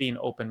it's being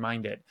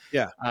open-minded.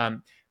 Yeah.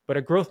 But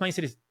a growth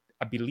mindset is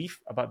a belief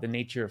about the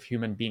nature of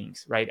human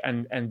beings, right?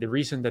 And the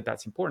reason that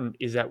that's important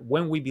is that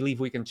when we believe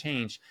we can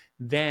change,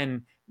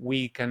 then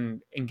we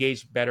can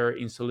engage better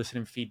in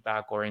soliciting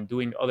feedback or in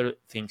doing other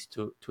things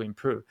to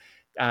improve.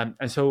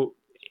 And so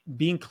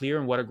being clear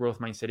on what a growth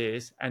mindset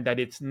is and that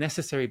it's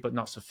necessary but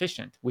not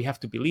sufficient. We have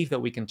to believe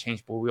that we can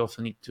change, but we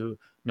also need to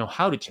know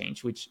how to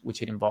change, which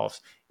it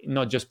involves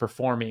not just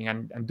performing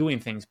and doing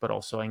things, but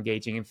also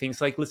engaging in things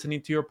like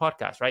listening to your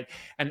podcast, right?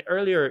 And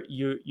earlier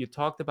you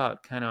talked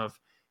about kind of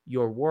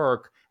your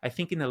work. I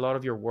think in a lot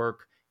of your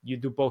work, you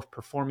do both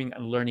performing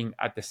and learning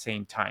at the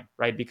same time,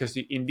 right? Because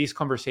in these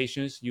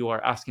conversations, you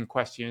are asking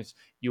questions,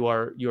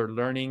 you're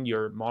learning,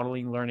 you're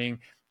modeling learning.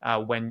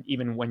 When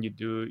you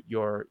do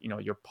your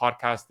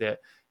podcast,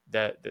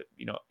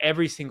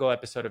 every single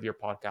episode of your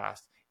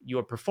podcast,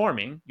 you're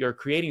performing, you're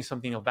creating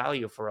something of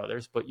value for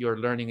others, but you're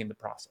learning in the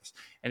process.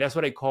 And that's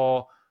what I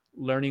call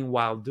learning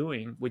while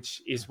doing,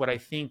 which is what I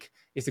think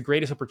is the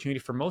greatest opportunity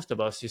for most of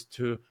us, is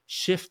to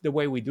shift the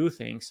way we do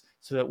things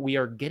so that we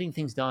are getting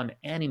things done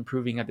and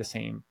improving at the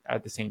same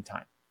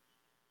time.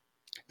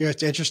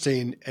 It's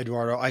interesting,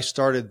 Eduardo. I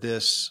started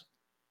this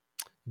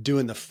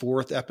doing the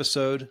 4th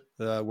episode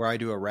where I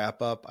do a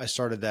wrap up. I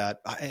started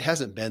that. It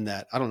hasn't been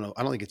that. I don't know.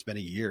 I don't think it's been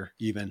a year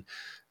even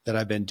that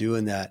I've been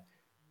doing that.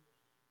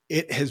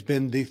 It has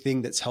been the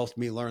thing that's helped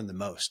me learn the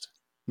most. I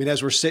mean,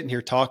 as we're sitting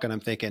here talking, I'm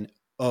thinking,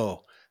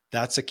 oh,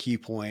 that's a key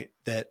point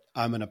that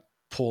I'm going to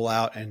pull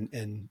out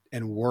and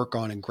work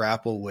on and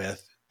grapple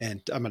with.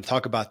 And I'm going to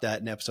talk about that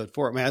in episode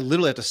 4. I mean, I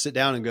literally have to sit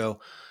down and go,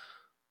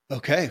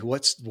 okay,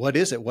 what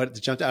is it?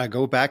 What jumped out? I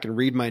go back and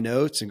read my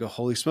notes and go,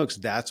 holy smokes,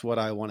 that's what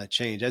I want to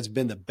change. That's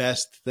been the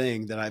best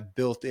thing that I've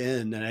built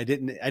in. And I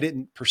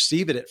didn't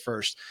perceive it at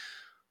first,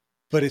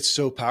 but it's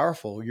so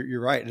powerful.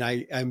 You're right.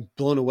 And I'm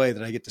blown away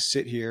that I get to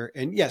sit here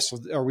and yes,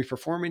 are we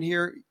performing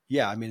here?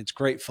 Yeah. I mean, it's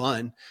great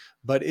fun,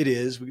 but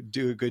we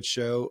do a good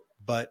show,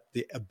 but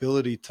the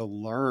ability to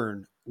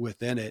learn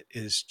within it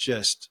is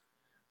just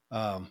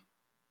one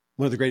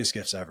of the greatest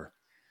gifts ever.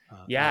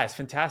 It's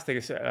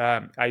fantastic.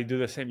 I do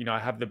the same. I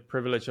have the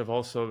privilege of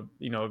also,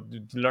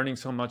 learning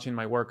so much in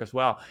my work as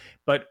well.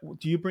 But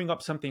do you bring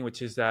up something,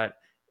 which is that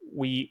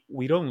we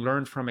don't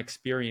learn from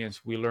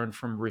experience. We learn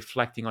from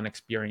reflecting on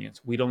experience.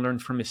 We don't learn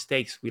from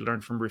mistakes. We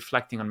learn from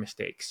reflecting on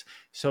mistakes.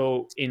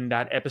 So in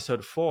that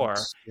episode 4,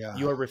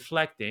 you are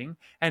reflecting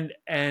and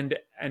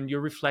you're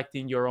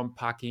reflecting, you're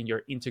unpacking,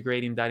 you're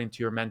integrating that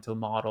into your mental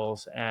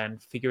models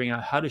and figuring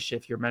out how to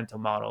shift your mental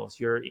models.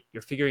 You're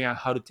figuring out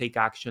how to take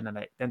action and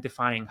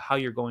identifying how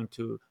you're going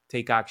to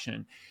take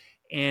action.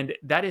 And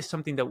that is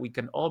something that we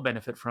can all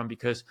benefit from,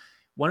 because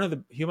one of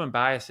the human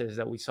biases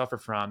that we suffer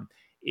from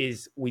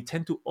is we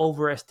tend to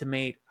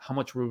overestimate how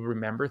much we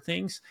remember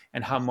things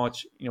and how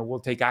much we'll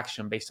take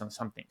action based on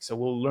something. So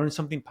we'll learn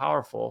something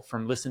powerful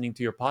from listening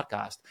to your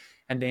podcast,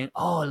 and then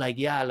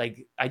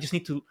I just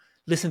need to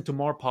listen to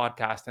more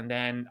podcasts, and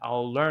then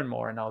I'll learn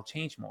more and I'll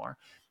change more.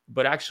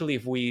 But actually,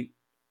 if we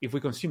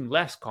consume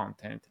less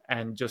content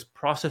and just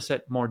process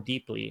it more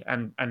deeply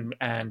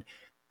and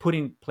put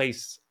in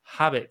place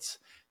habits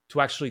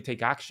to actually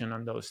take action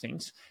on those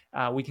things,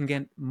 we can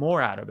get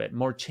more out of it,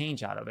 more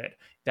change out of it,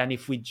 than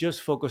if we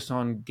just focus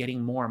on getting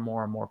more and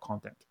more and more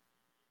content.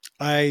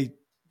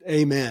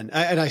 Amen.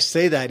 And I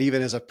say that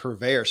even as a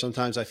purveyor.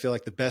 Sometimes I feel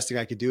like the best thing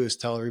I could do is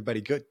tell everybody,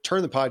 go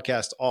turn the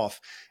podcast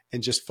off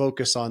and just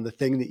focus on the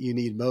thing that you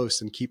need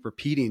most and keep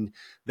repeating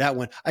that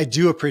one. I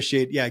do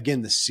appreciate,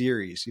 again, the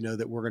series,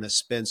 that we're going to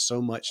spend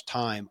so much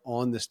time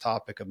on this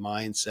topic of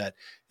mindset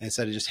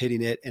instead of just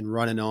hitting it and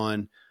running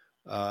on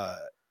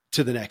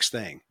to the next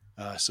thing.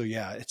 Go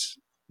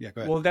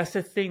ahead. Well, that's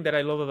the thing that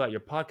I love about your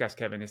podcast,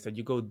 Kevin, is that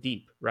you go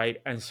deep, right?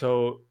 And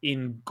so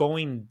in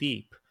going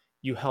deep,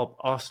 you help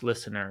us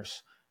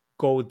listeners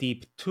go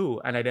deep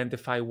too and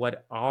identify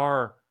what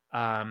our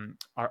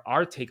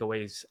our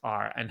takeaways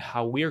are and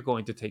how we're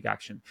going to take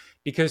action.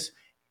 Because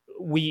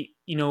when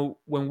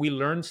we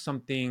learn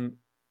something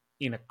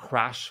in a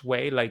crash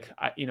way, like,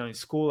 in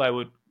school, I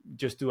would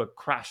just do a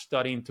crash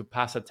studying to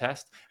pass a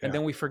test, and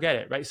then we forget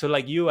it, right? So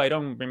like I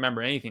don't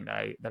remember anything that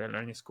I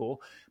learned in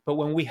school. But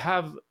when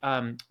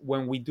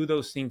we do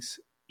those things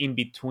in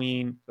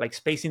between, like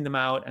spacing them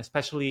out,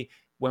 especially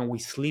when we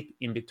sleep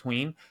in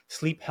between,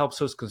 sleep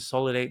helps us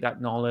consolidate that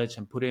knowledge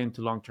and put it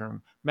into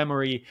long-term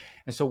memory.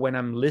 And so when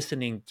I'm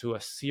listening to a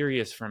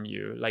series from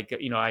you, like,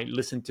 I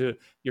listened to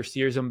your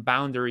series on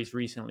boundaries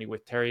recently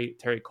with Terry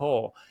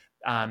Cole.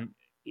 I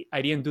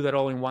didn't do that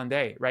all in one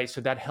day, right?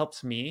 So that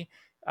helps me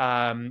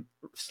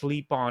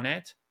sleep on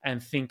it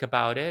and think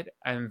about it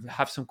and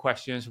have some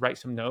questions, write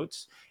some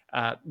notes,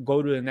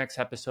 go to the next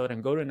episode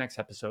and go to the next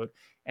episode.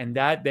 And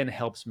that then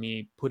helps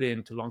me put it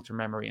into long-term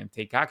memory and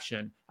take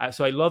action.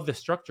 So I love the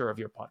structure of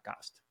your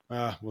podcast.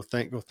 Well,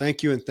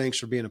 thank you. And thanks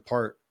for being a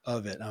part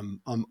of it.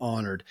 I'm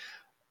honored.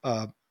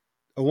 I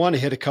want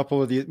to hit a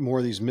couple of more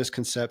of these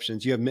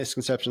misconceptions. You have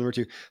misconception number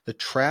 2, the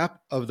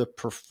trap of the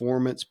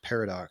performance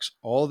paradox.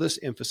 All this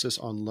emphasis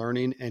on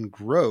learning and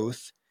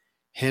growth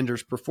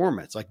hinders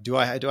performance. Like, do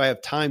I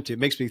have time to? It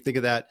makes me think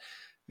of that.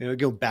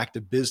 Go back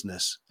to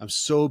business. I'm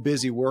so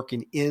busy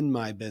working in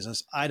my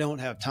business, I don't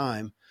have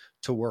time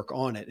to work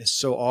on it. It's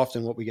so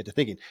often what we get to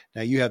thinking.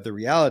 Now, you have the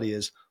reality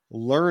is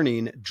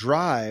learning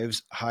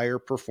drives higher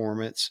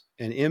performance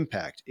and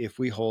impact if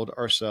we hold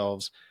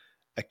ourselves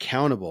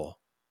accountable.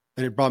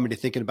 And it brought me to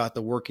thinking about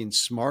the working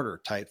smarter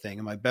type thing.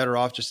 Am I better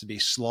off just to be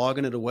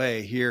slogging it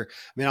away here?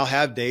 I mean, I'll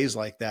have days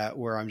like that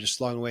where I'm just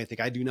slogging away and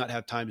think I do not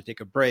have time to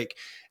take a break,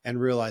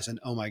 and realizing,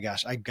 oh my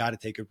gosh, I got to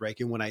take a break.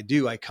 And when I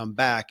do, I come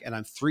back and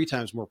I'm 3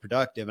 times more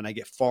productive and I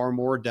get far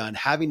more done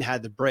having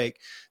had the break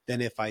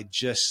than if I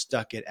just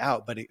stuck it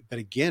out. But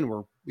again,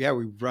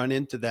 we run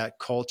into that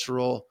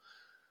cultural,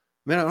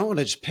 I don't want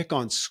to just pick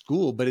on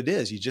school, but it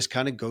is, you just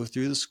kind of go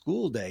through the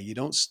school day. You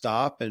don't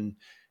stop and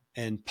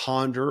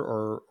ponder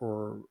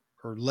or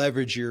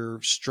leverage your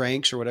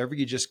strengths or whatever.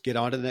 You just get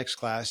on to the next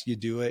class, you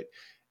do it.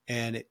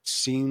 And it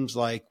seems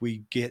like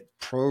we get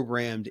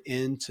programmed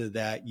into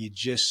that. You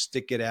just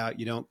stick it out.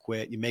 You don't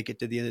quit. You make it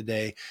to the end of the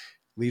day,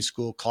 leave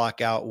school, clock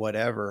out,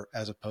 whatever,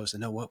 as opposed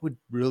to what would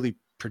really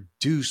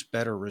produce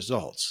better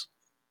results.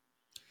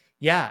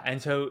 Yeah.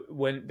 And so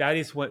when that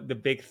is what the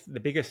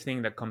biggest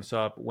thing that comes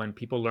up when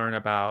people learn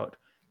about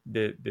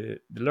the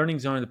learning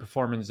zone and the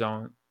performance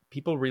zone,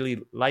 people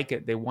really like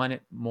it. They want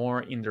it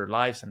more in their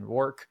lives and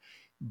work,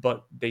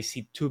 but they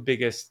see 2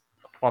 biggest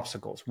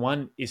obstacles.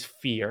 One is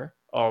fear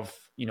of,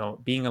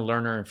 being a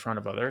learner in front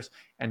of others.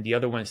 And the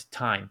other one is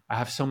time. I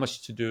have so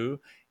much to do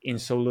in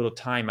so little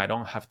time. I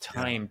don't have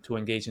time to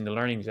engage in the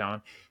learning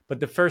zone. But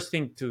the first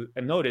thing to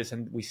notice,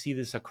 and we see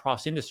this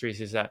across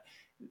industries, is that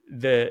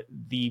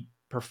the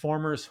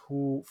performers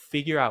who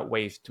figure out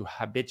ways to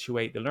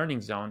habituate the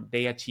learning zone,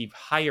 they achieve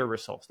higher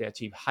results. They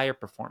achieve higher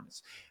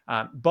performance.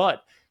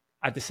 But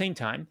at the same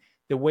time,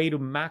 the way to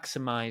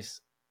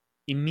maximize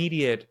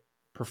immediate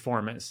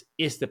performance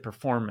is the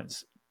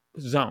performance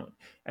zone.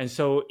 And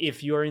so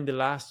if you're in the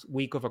last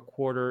week of a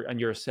quarter and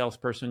you're a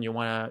salesperson, you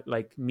want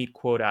to meet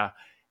quota,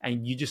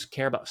 and you just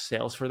care about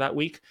sales for that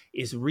week,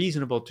 it's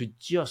reasonable to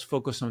just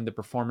focus on the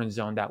performance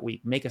zone that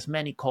week. Make as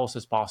many calls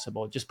as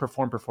possible. Just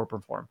perform.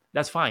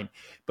 That's fine.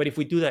 But if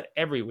we do that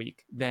every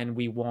week, then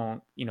we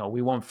won't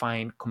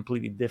find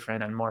completely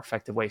different and more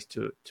effective ways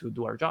to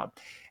do our job.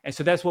 And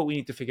so that's what we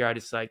need to figure out.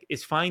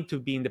 It's fine to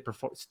be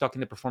stuck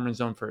in the performance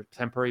zone for a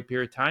temporary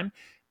period of time,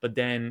 but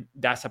then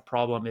that's a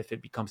problem if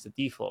it becomes the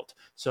default.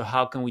 So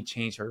how can we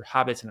change our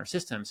habits and our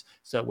systems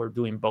so that we're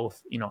doing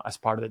both, as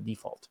part of the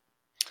default?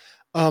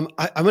 I'm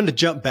going to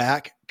jump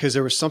back because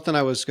there was something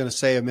I was going to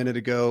say a minute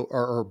ago,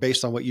 or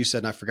based on what you said,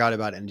 and I forgot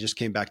about it, and it just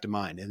came back to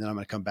mind. And then I'm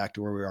going to come back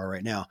to where we are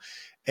right now.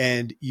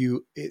 And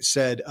it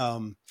said, I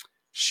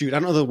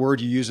don't know the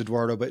word you use,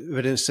 Eduardo, but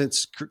in a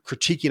sense,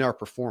 critiquing our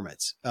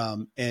performance.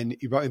 And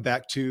you brought me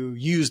back to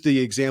use the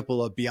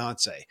example of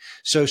Beyonce.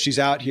 So she's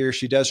out here,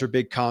 she does her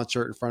big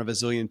concert in front of a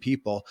zillion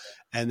people.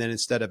 And then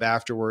instead of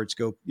afterwards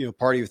go,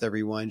 party with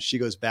everyone, she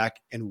goes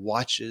back and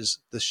watches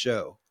the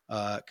show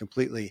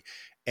completely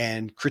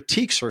and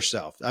critiques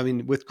herself. I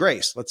mean, with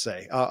grace, let's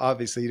say,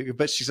 obviously,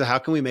 but she said, how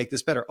can we make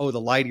this better? Oh, the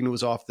lighting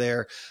was off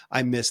there.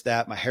 I missed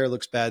that. My hair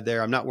looks bad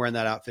there. I'm not wearing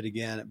that outfit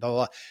again, blah, blah,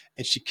 blah.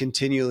 And she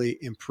continually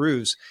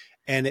improves.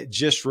 And it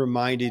just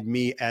reminded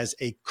me as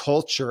a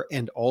culture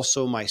and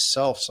also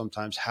myself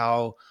sometimes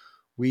how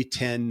we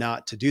tend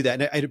not to do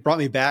that. And it brought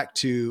me back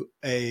to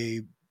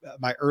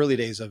my early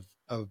days of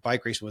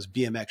bike racing was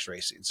BMX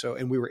racing. So,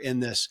 and we were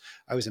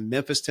I was in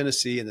Memphis,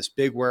 Tennessee, in this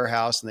big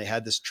warehouse, and they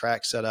had this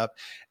track set up,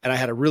 and I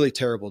had a really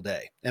terrible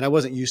day, and I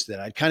wasn't used to that.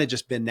 I'd kind of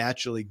just been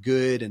naturally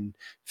good and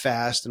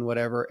fast and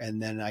whatever.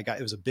 And then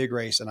it was a big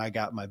race, and I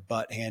got my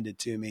butt handed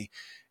to me,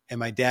 and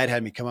my dad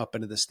had me come up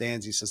into the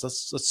stands. He says,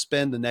 let's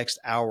spend the next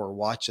hour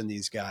watching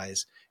these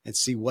guys and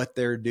see what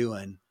they're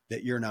doing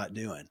that you're not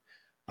doing.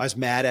 I was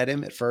mad at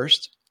him at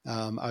first.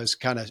 I was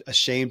kind of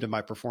ashamed of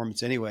my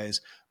performance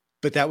anyways.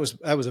 but that was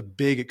a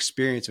big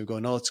experience of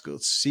going, oh,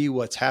 let's see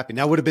what's happening.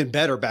 Now, it would have been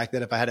better back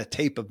then if I had a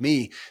tape of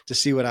me to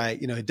see what I,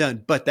 had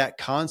done. But that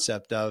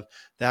concept of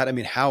that, I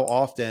mean, how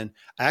often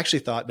I actually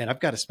thought, man, I've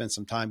got to spend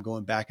some time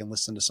going back and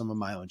listening to some of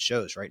my own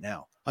shows right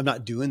now. I'm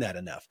not doing that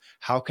enough.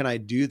 How can I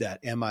do that?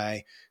 Am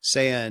I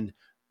saying,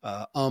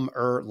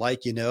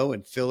 like,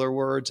 and filler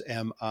words?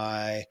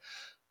 I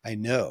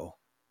know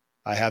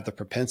I have the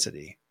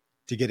propensity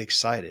to get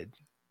excited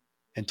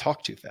and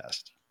talk too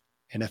fast.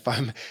 And if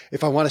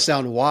I want to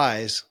sound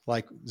wise,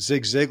 like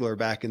Zig Ziglar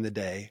back in the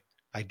day,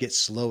 I'd get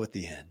slow at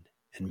the end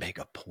and make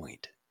a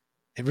point.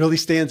 It really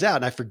stands out.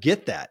 And I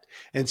forget that.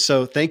 And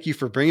so thank you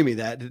for bringing me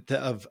that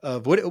of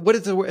what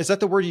is that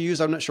the word you use?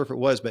 I'm not sure if it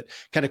was, but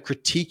kind of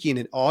critiquing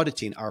and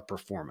auditing our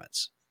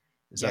performance.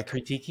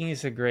 Critiquing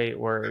is a great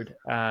word.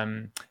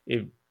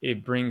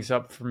 It brings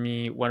up for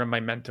me, one of my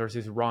mentors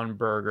is Ron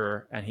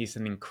Berger, and he's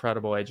an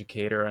incredible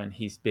educator, and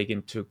he's big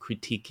into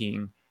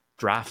critiquing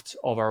drafts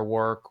of our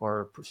work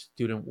or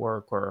student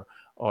work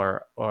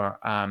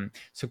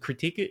so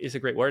critique is a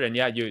great word. And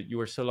you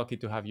were so lucky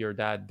to have your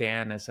dad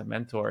Dan as a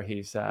mentor.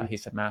 He's a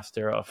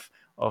master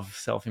of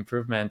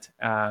self-improvement.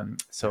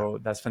 So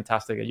that's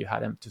fantastic that you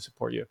had him to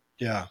support you.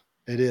 Yeah,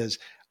 it is.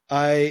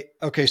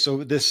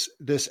 So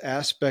this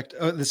aspect,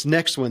 this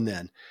next one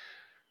then,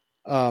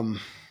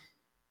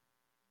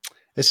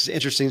 this is an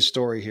interesting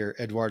story here,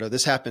 Eduardo.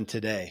 This happened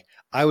today.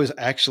 I was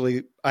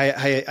actually,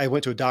 I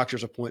went to a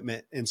doctor's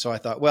appointment. And so I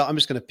thought, well, I'm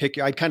just going to pick,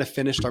 I'd kind of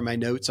finished my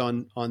notes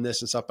on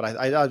this and stuff, but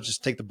I'll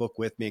just take the book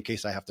with me in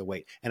case I have to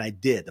wait. And I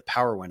did. The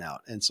power went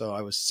out. And so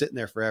I was sitting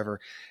there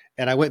forever,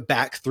 and I went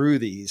back through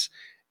these,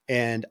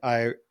 and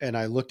I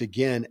looked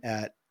again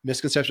at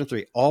misconception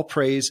 3, all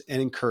praise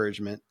and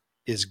encouragement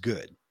is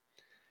good.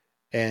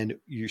 And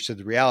you said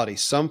the reality,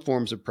 some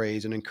forms of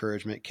praise and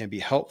encouragement can be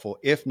helpful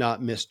if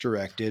not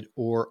misdirected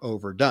or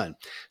overdone.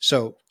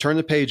 So turn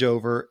the page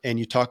over and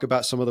you talk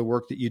about some of the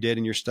work that you did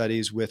in your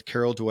studies with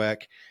Carol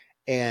Dweck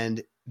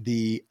and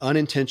the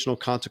unintentional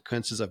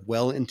consequences of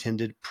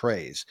well-intended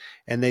praise.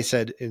 And they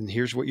said, and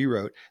here's what you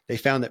wrote, they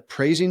found that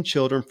praising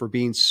children for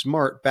being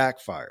smart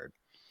backfired.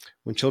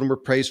 When children were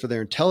praised for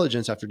their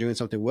intelligence after doing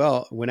something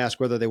well, when asked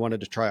whether they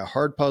wanted to try a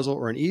hard puzzle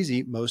or an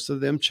easy, most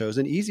of them chose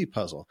an easy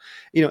puzzle.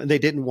 And they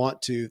didn't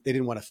want to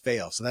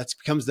fail. So that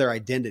becomes their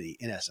identity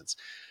in essence.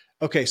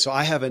 Okay. So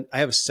I have a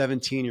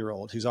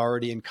 17-year-old who's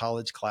already in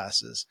college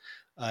classes.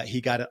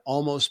 He got it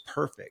almost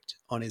perfect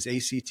on his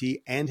ACT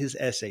and his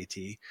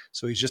SAT.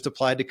 So he's just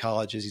applied to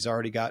colleges. He's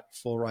already got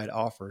full ride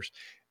offers.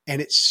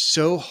 And it's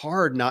so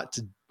hard not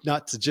to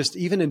just,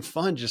 even in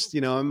fun, just,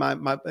 my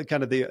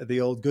kind of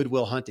the old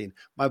Goodwill Hunting,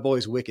 my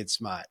boy's wicked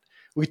smart.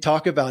 We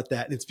talk about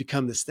that, and it's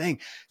become this thing.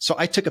 So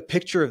I took a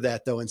picture of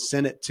that though and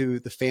sent it to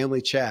the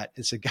family chat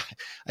and said,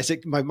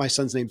 my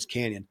son's name's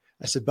Canyon.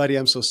 I said, buddy,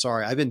 I'm so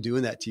sorry. I've been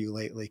doing that to you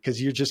lately because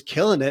you're just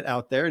killing it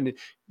out there. And,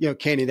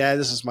 Canyon, Dad,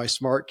 this is my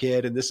smart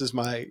kid and this is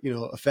my,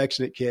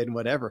 affectionate kid and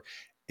whatever.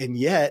 And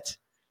yet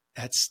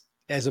that's,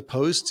 as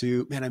opposed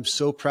to, man, I'm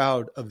so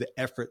proud of the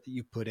effort that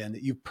you put in,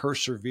 that you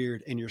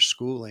persevered in your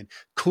schooling.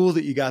 Cool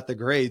that you got the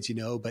grades,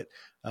 but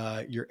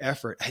your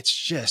effort, it's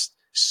just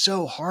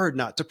so hard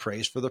not to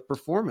praise for the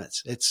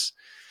performance. It's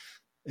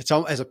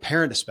as a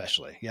parent,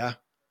 especially. Yeah.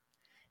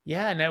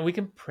 Yeah. Now we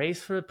can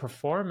praise for the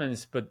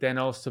performance, but then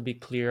also be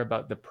clear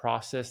about the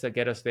process that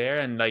get us there.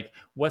 And like,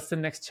 what's the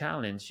next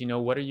challenge?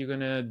 What are you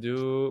going to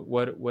do?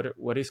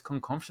 What is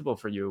uncomfortable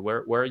for you?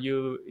 Where are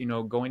you,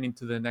 going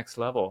into the next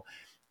level?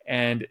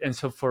 And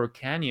so for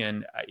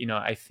Canyon,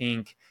 I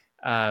think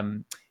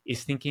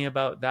is thinking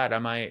about that.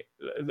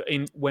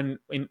 When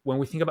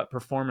we think about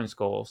performance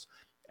goals,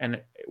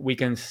 and we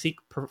can seek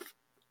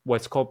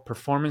what's called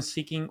performance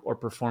seeking or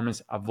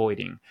performance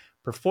avoiding.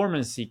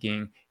 Performance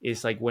seeking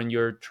is like when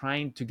you're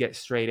trying to get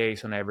straight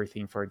A's on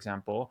everything, for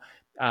example,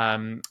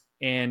 and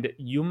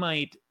you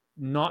might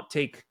not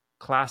take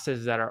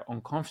classes that are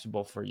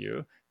uncomfortable for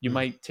you. You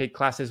might take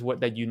classes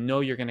that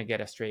you're going to get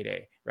a straight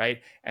A,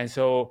 right? And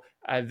so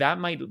that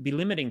might be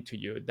limiting to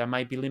you. That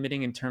might be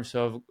limiting in terms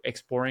of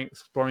exploring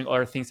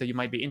other things that you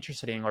might be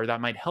interested in, or that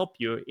might help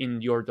you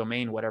in your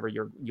domain, whatever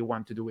you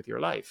want to do with your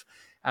life.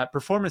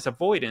 Performance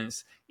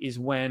avoidance is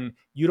when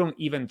you don't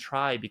even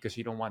try because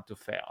you don't want to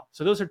fail.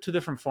 So those are two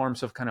different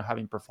forms of kind of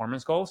having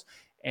performance goals.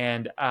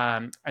 And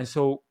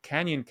so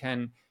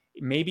Canyon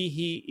maybe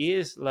he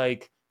is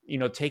like,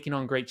 taking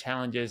on great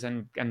challenges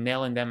and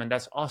nailing them. And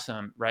that's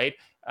awesome. Right.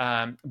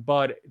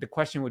 But the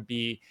question would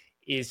be,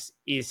 is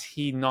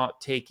he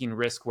not taking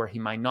risk where he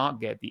might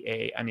not get the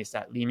A? And is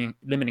that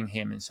limiting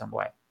him in some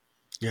way?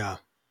 Yeah.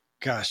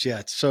 Gosh. Yeah.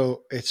 It's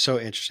so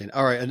interesting.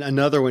 All right. And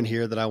another one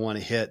here that I want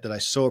to hit that I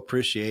so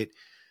appreciate.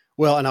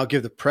 Well, and I'll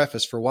give the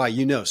preface for why,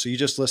 so you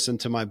just listened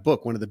to my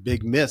book. One of the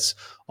big myths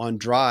on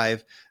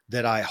drive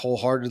that I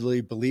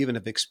wholeheartedly believe and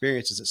have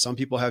experienced is that some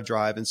people have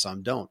drive and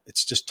some don't.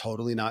 It's just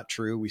totally not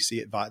true. We see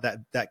it,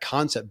 that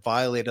concept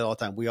violated all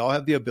the time. We all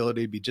have the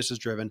ability to be just as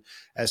driven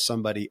as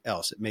somebody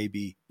else. It may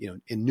be,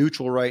 in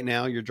neutral right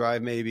now, your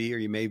drive may be, or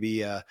you may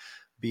be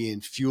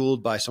being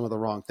fueled by some of the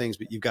wrong things,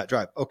 but you've got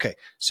drive. Okay.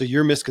 So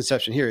your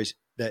misconception here is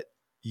that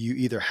you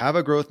either have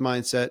a growth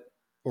mindset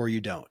or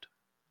you don't.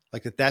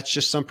 Like that's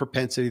just some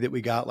propensity that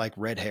we got, like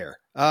red hair.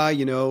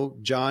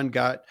 John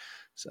got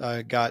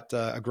a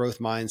growth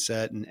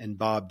mindset and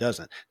Bob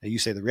doesn't. Now you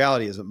say the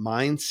reality is that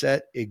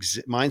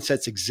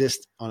mindsets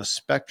exist on a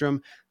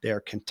spectrum. They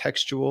are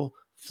contextual,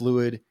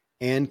 fluid,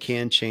 and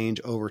can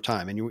change over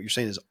time. And what you're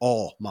saying is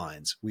all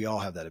minds. We all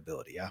have that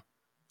ability. Yeah.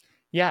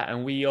 Yeah.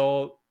 And we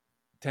all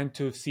tend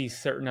to see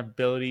certain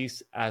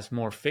abilities as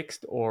more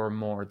fixed or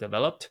more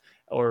developed,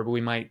 or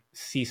we might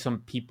see some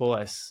people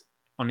as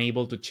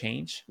unable to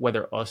change,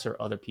 whether us or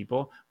other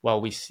people, while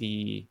we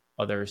see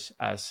others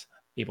as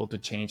able to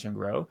change and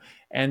grow.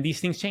 And these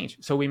things change.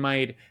 So we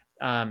might,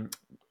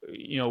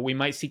 we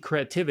might see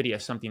creativity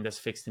as something that's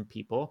fixed in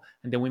people.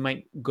 And then we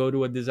might go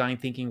to a design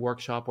thinking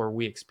workshop where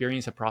we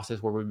experience a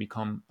process where we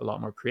become a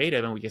lot more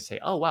creative, and we can say,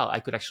 oh, wow, I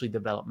could actually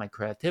develop my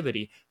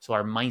creativity. So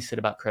our mindset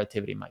about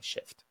creativity might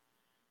shift.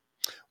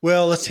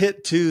 Well, let's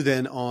hit two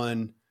then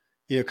on,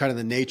 kind of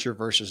the nature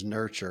versus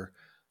nurture.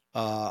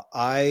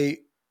 I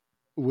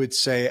would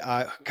say,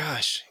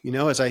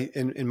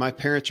 and my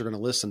parents are going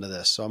to listen to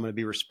this, so I'm going to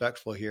be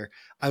respectful here.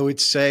 I would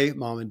say,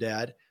 Mom and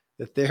Dad,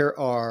 that there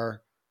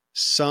are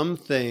some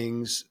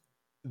things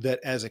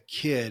that as a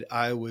kid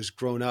I was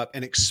grown up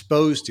and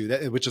exposed to,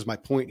 that, which is my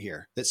point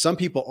here, that some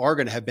people are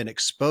going to have been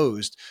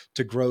exposed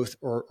to growth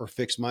or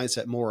fixed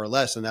mindset more or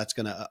less, and that's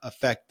going to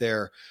affect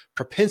their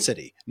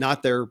propensity,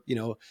 not their,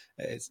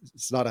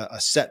 it's not a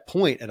set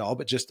point at all,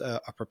 but just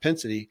a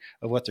propensity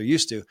of what they're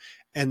used to.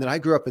 And that I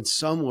grew up in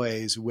some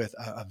ways with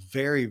a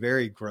very,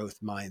 very growth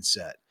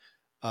mindset.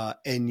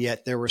 And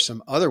yet there were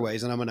some other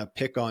ways, and I'm going to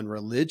pick on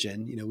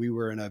religion. We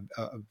were in a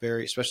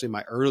very, especially in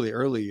my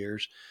early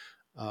years,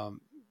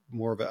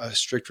 more of a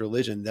strict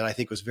religion that I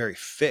think was very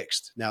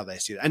fixed. Now that I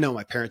see it, I know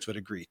my parents would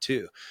agree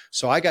too.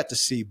 So I got to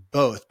see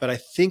both, but I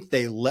think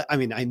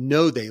I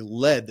know they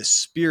led. The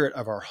spirit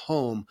of our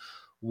home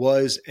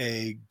was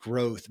a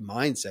growth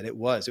mindset. It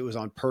was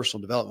on personal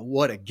development.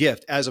 What a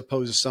gift, as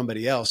opposed to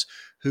somebody else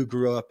who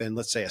grew up in,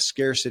 let's say, a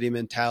scarcity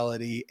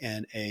mentality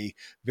and a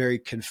very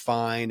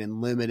confined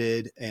and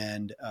limited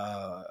and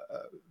a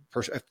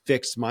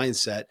fixed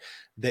mindset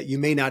that you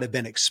may not have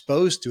been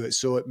exposed to it.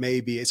 So it may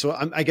be,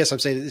 I guess I'm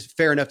saying it's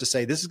fair enough to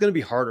say this is going to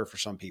be harder for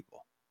some people.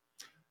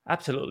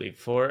 Absolutely.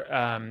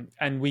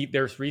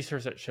 There's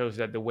research that shows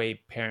that the way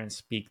parents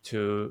speak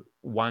to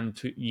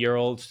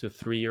 1-2-year-olds to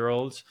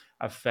 3-year-olds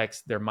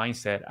affects their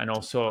mindset, and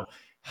also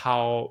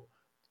how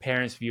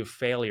parents view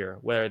failure,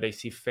 whether they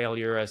see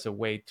failure as a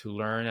way to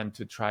learn and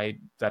to try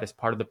that as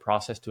part of the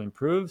process to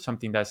improve,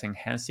 something that's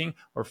enhancing,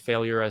 or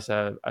failure as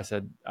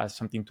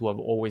something to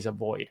always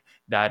avoid.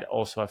 That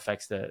also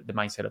affects the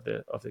mindset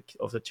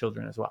of the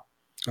children as well.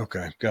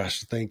 Okay.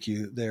 Gosh, thank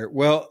you there.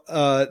 Well,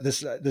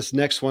 this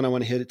next one I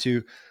want to hit it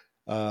to,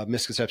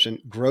 misconception.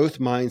 Growth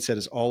mindset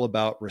is all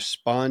about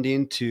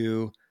responding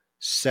to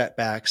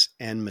setbacks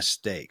and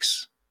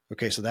mistakes.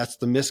 Okay. So that's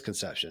the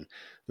misconception.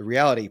 The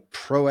reality,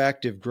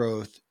 proactive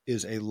growth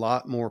is a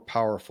lot more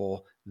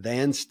powerful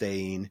than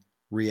staying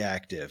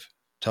reactive.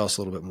 Tell us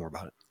a little bit more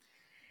about it.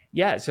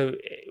 Yeah. So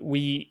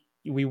we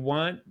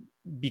want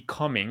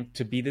becoming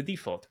to be the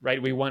default,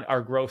 right? We want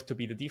our growth to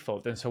be the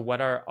default. And so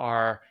what are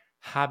our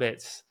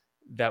habits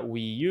that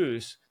we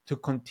use to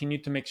continue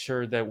to make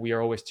sure that we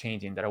are always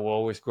changing, that we're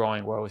always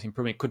growing, we're always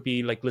improving? It could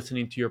be like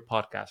listening to your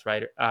podcast,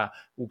 right?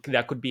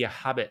 That could be a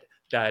habit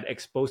that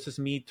exposes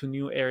me to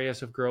new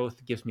areas of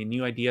growth, gives me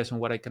new ideas on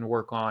what I can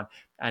work on,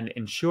 and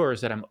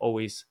ensures that I'm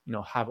always,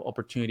 have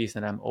opportunities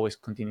and I'm always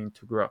continuing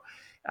to grow.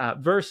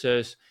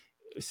 Versus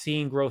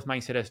seeing growth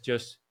mindset as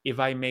just, if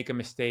I make a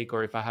mistake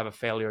or if I have a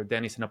failure,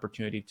 then it's an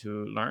opportunity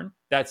to learn.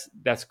 That's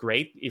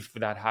great if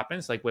that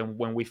happens. Like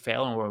when we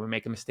fail and when we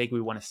make a mistake,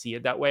 we want to see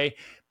it that way,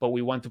 but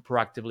we want to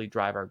proactively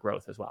drive our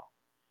growth as well.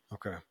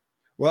 Okay.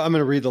 Well, I'm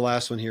going to read the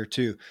last one here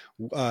too.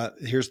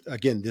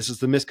 This is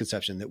the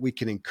misconception that we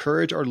can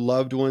encourage our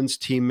loved ones,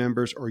 team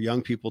members, or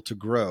young people to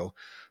grow,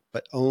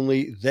 but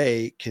only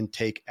they can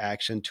take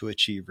action to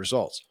achieve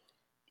results.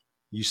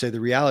 You say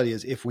the reality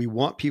is, if we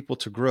want people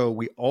to grow,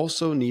 we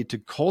also need to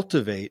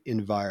cultivate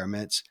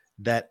environments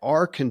that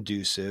are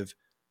conducive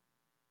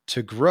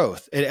to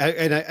growth.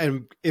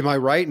 And am I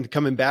right in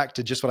coming back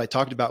to just what I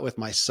talked about with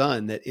my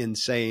son, that in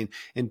saying,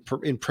 in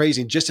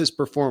praising just his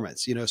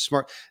performance,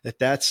 smart,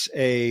 that's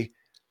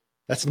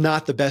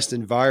not the best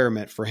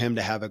environment for him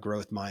to have a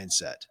growth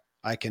mindset.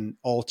 I can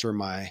alter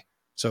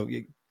so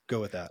you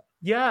go with that.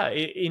 Yeah.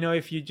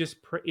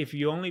 If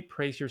you only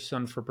praise your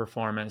son for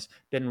performance,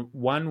 then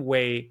one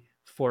way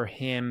for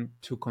him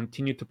to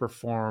continue to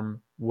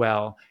perform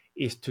well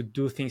is to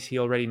do things he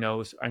already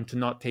knows and to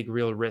not take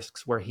real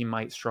risks where he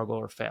might struggle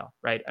or fail,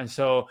 right? And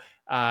so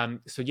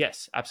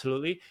yes,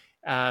 absolutely.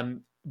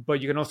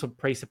 But you can also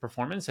praise the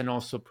performance and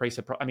also praise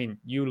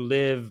you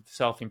live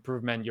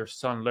self-improvement. Your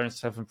son learns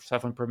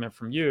self-improvement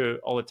from you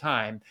all the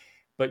time,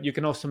 but you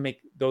can also make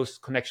those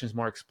connections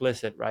more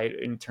explicit, right?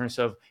 In terms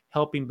of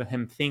helping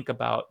him think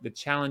about the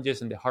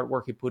challenges and the hard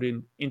work he put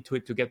into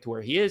it to get to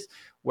where he is,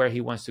 where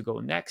he wants to go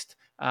next,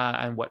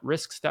 and what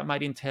risks that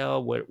might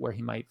entail, where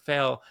he might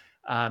fail.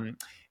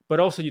 But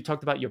also you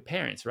talked about your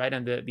parents, right?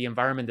 And the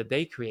environment that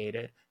they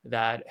created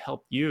that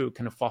helped you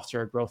kind of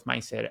foster a growth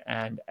mindset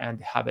and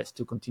habits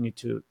to continue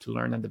to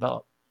learn and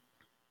develop.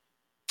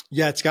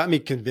 Yeah, it's got me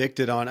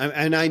convicted on,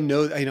 and I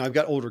know, I've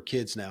got older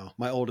kids now.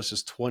 My oldest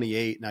is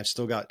 28 and I've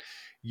still got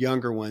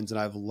younger ones. And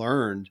I've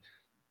learned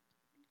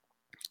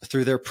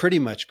through their pretty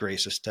much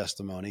gracious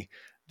testimony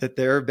that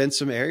there have been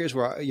some areas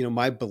where,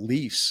 my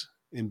beliefs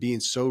and being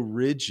so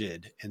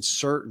rigid and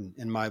certain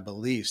in my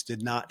beliefs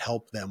did not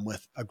help them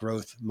with a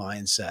growth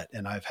mindset.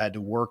 And I've had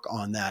to work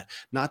on that.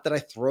 Not that I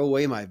throw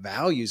away my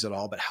values at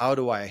all, but how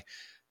do I,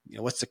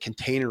 what's the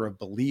container of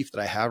belief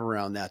that I have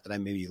around that I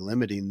may be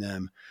limiting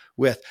them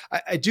with?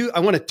 I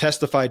want to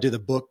testify to the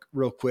book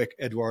real quick,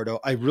 Eduardo.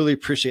 I really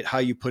appreciate how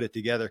you put it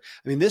together.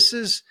 I mean, it's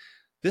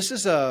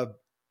a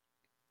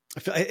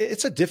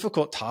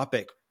difficult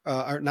topic,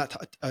 or not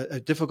a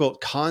difficult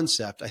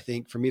concept, I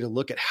think, for me to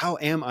look at how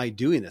am I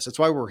doing this? That's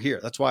why we're here.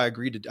 That's why I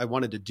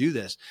wanted to do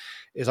this,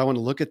 is I want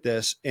to look at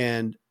this.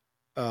 And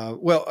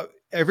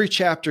every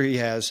chapter he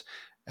has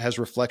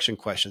reflection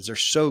questions. They're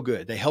so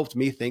good. They helped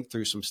me think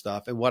through some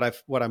stuff. And what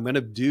I'm going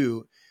to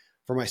do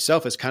for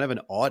myself is kind of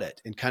an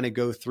audit and kind of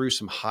go through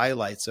some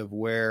highlights of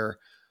where,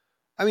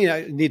 I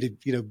need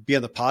to, be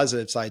on the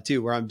positive side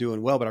too, where I'm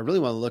doing well, but I really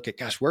want to look at,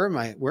 gosh, where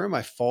am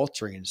I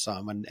faltering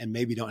some and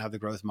maybe don't have the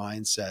growth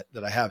mindset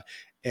that I have.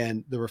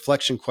 And the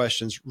reflection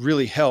questions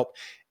really help.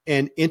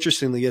 And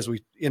interestingly, as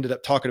we ended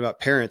up talking about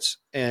parents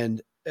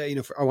and,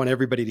 I want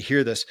everybody to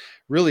hear this.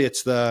 Really,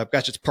 it's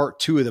part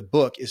 2 of the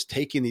book is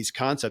taking these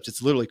concepts.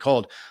 It's literally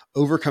called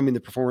Overcoming the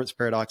Performance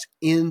Paradox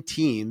in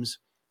Teams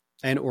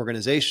and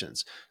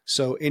Organizations.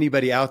 So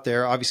anybody out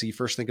there, obviously you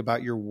first think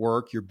about your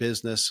work, your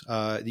business,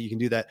 that you can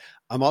do that.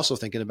 I'm also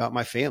thinking about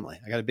my family.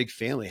 I got a big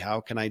family. How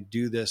can I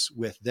do this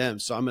with them?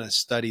 So I'm going to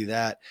study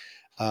that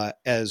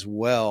as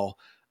well.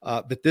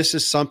 But this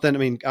is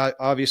something,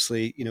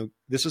 obviously,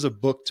 this is a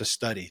book to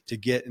study, to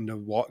get and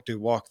to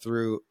walk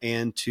through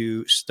and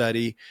to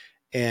study.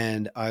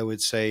 And I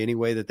would say any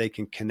way that they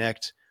can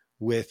connect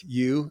with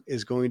you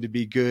is going to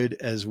be good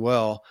as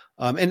well.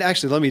 And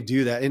actually, let me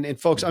do that.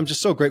 And folks, I'm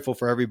just so grateful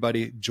for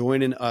everybody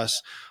joining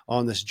us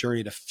on this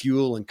journey to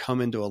fuel and come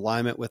into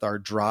alignment with our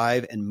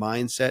drive and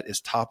mindset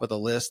is top of the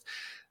list.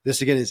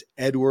 This again is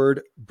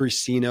Edward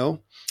Briceño.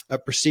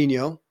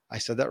 Briceño. I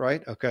said that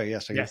right? Okay.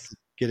 Yes.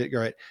 Get it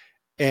right.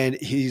 And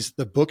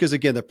the book is,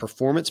 again, The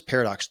Performance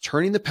Paradox,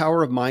 Turning the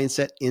Power of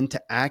Mindset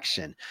into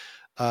Action.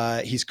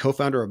 He's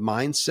co-founder of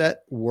Mindset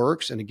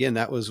Works. And again,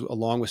 that was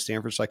along with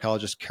Stanford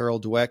psychologist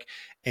Carol Dweck.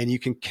 And you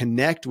can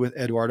connect with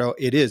Eduardo.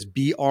 It is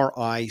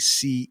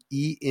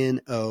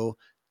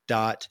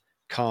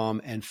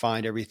BRICENO.com and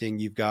find everything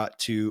you've got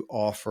to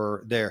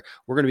offer there.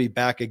 We're going to be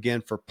back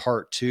again for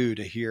part 2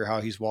 to hear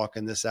how he's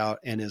walking this out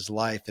in his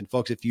life. And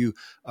folks, if you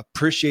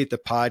appreciate the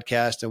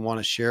podcast and want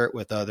to share it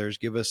with others,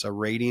 give us a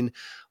rating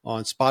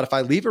on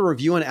Spotify, leave a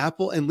review on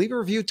Apple, and leave a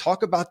review.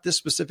 Talk about this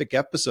specific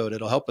episode.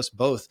 It'll help us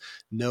both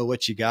know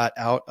what you got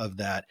out of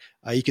that.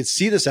 You can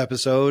see this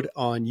episode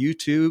on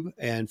YouTube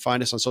and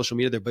find us on social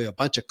media. There'll be a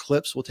bunch of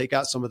clips. We'll take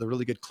out some of the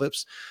really good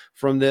clips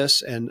from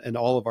this and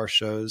all of our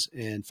shows,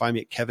 and find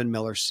me at Kevin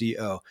Miller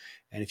CO.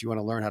 And if you want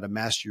to learn how to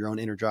master your own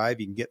inner drive,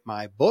 you can get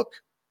my book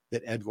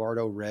that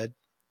Eduardo read.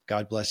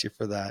 God bless you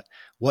for that.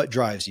 What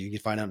Drives You? You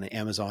can find it on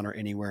Amazon or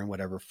anywhere in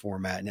whatever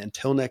format. And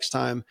until next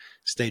time,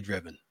 stay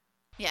driven.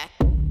 Yeah.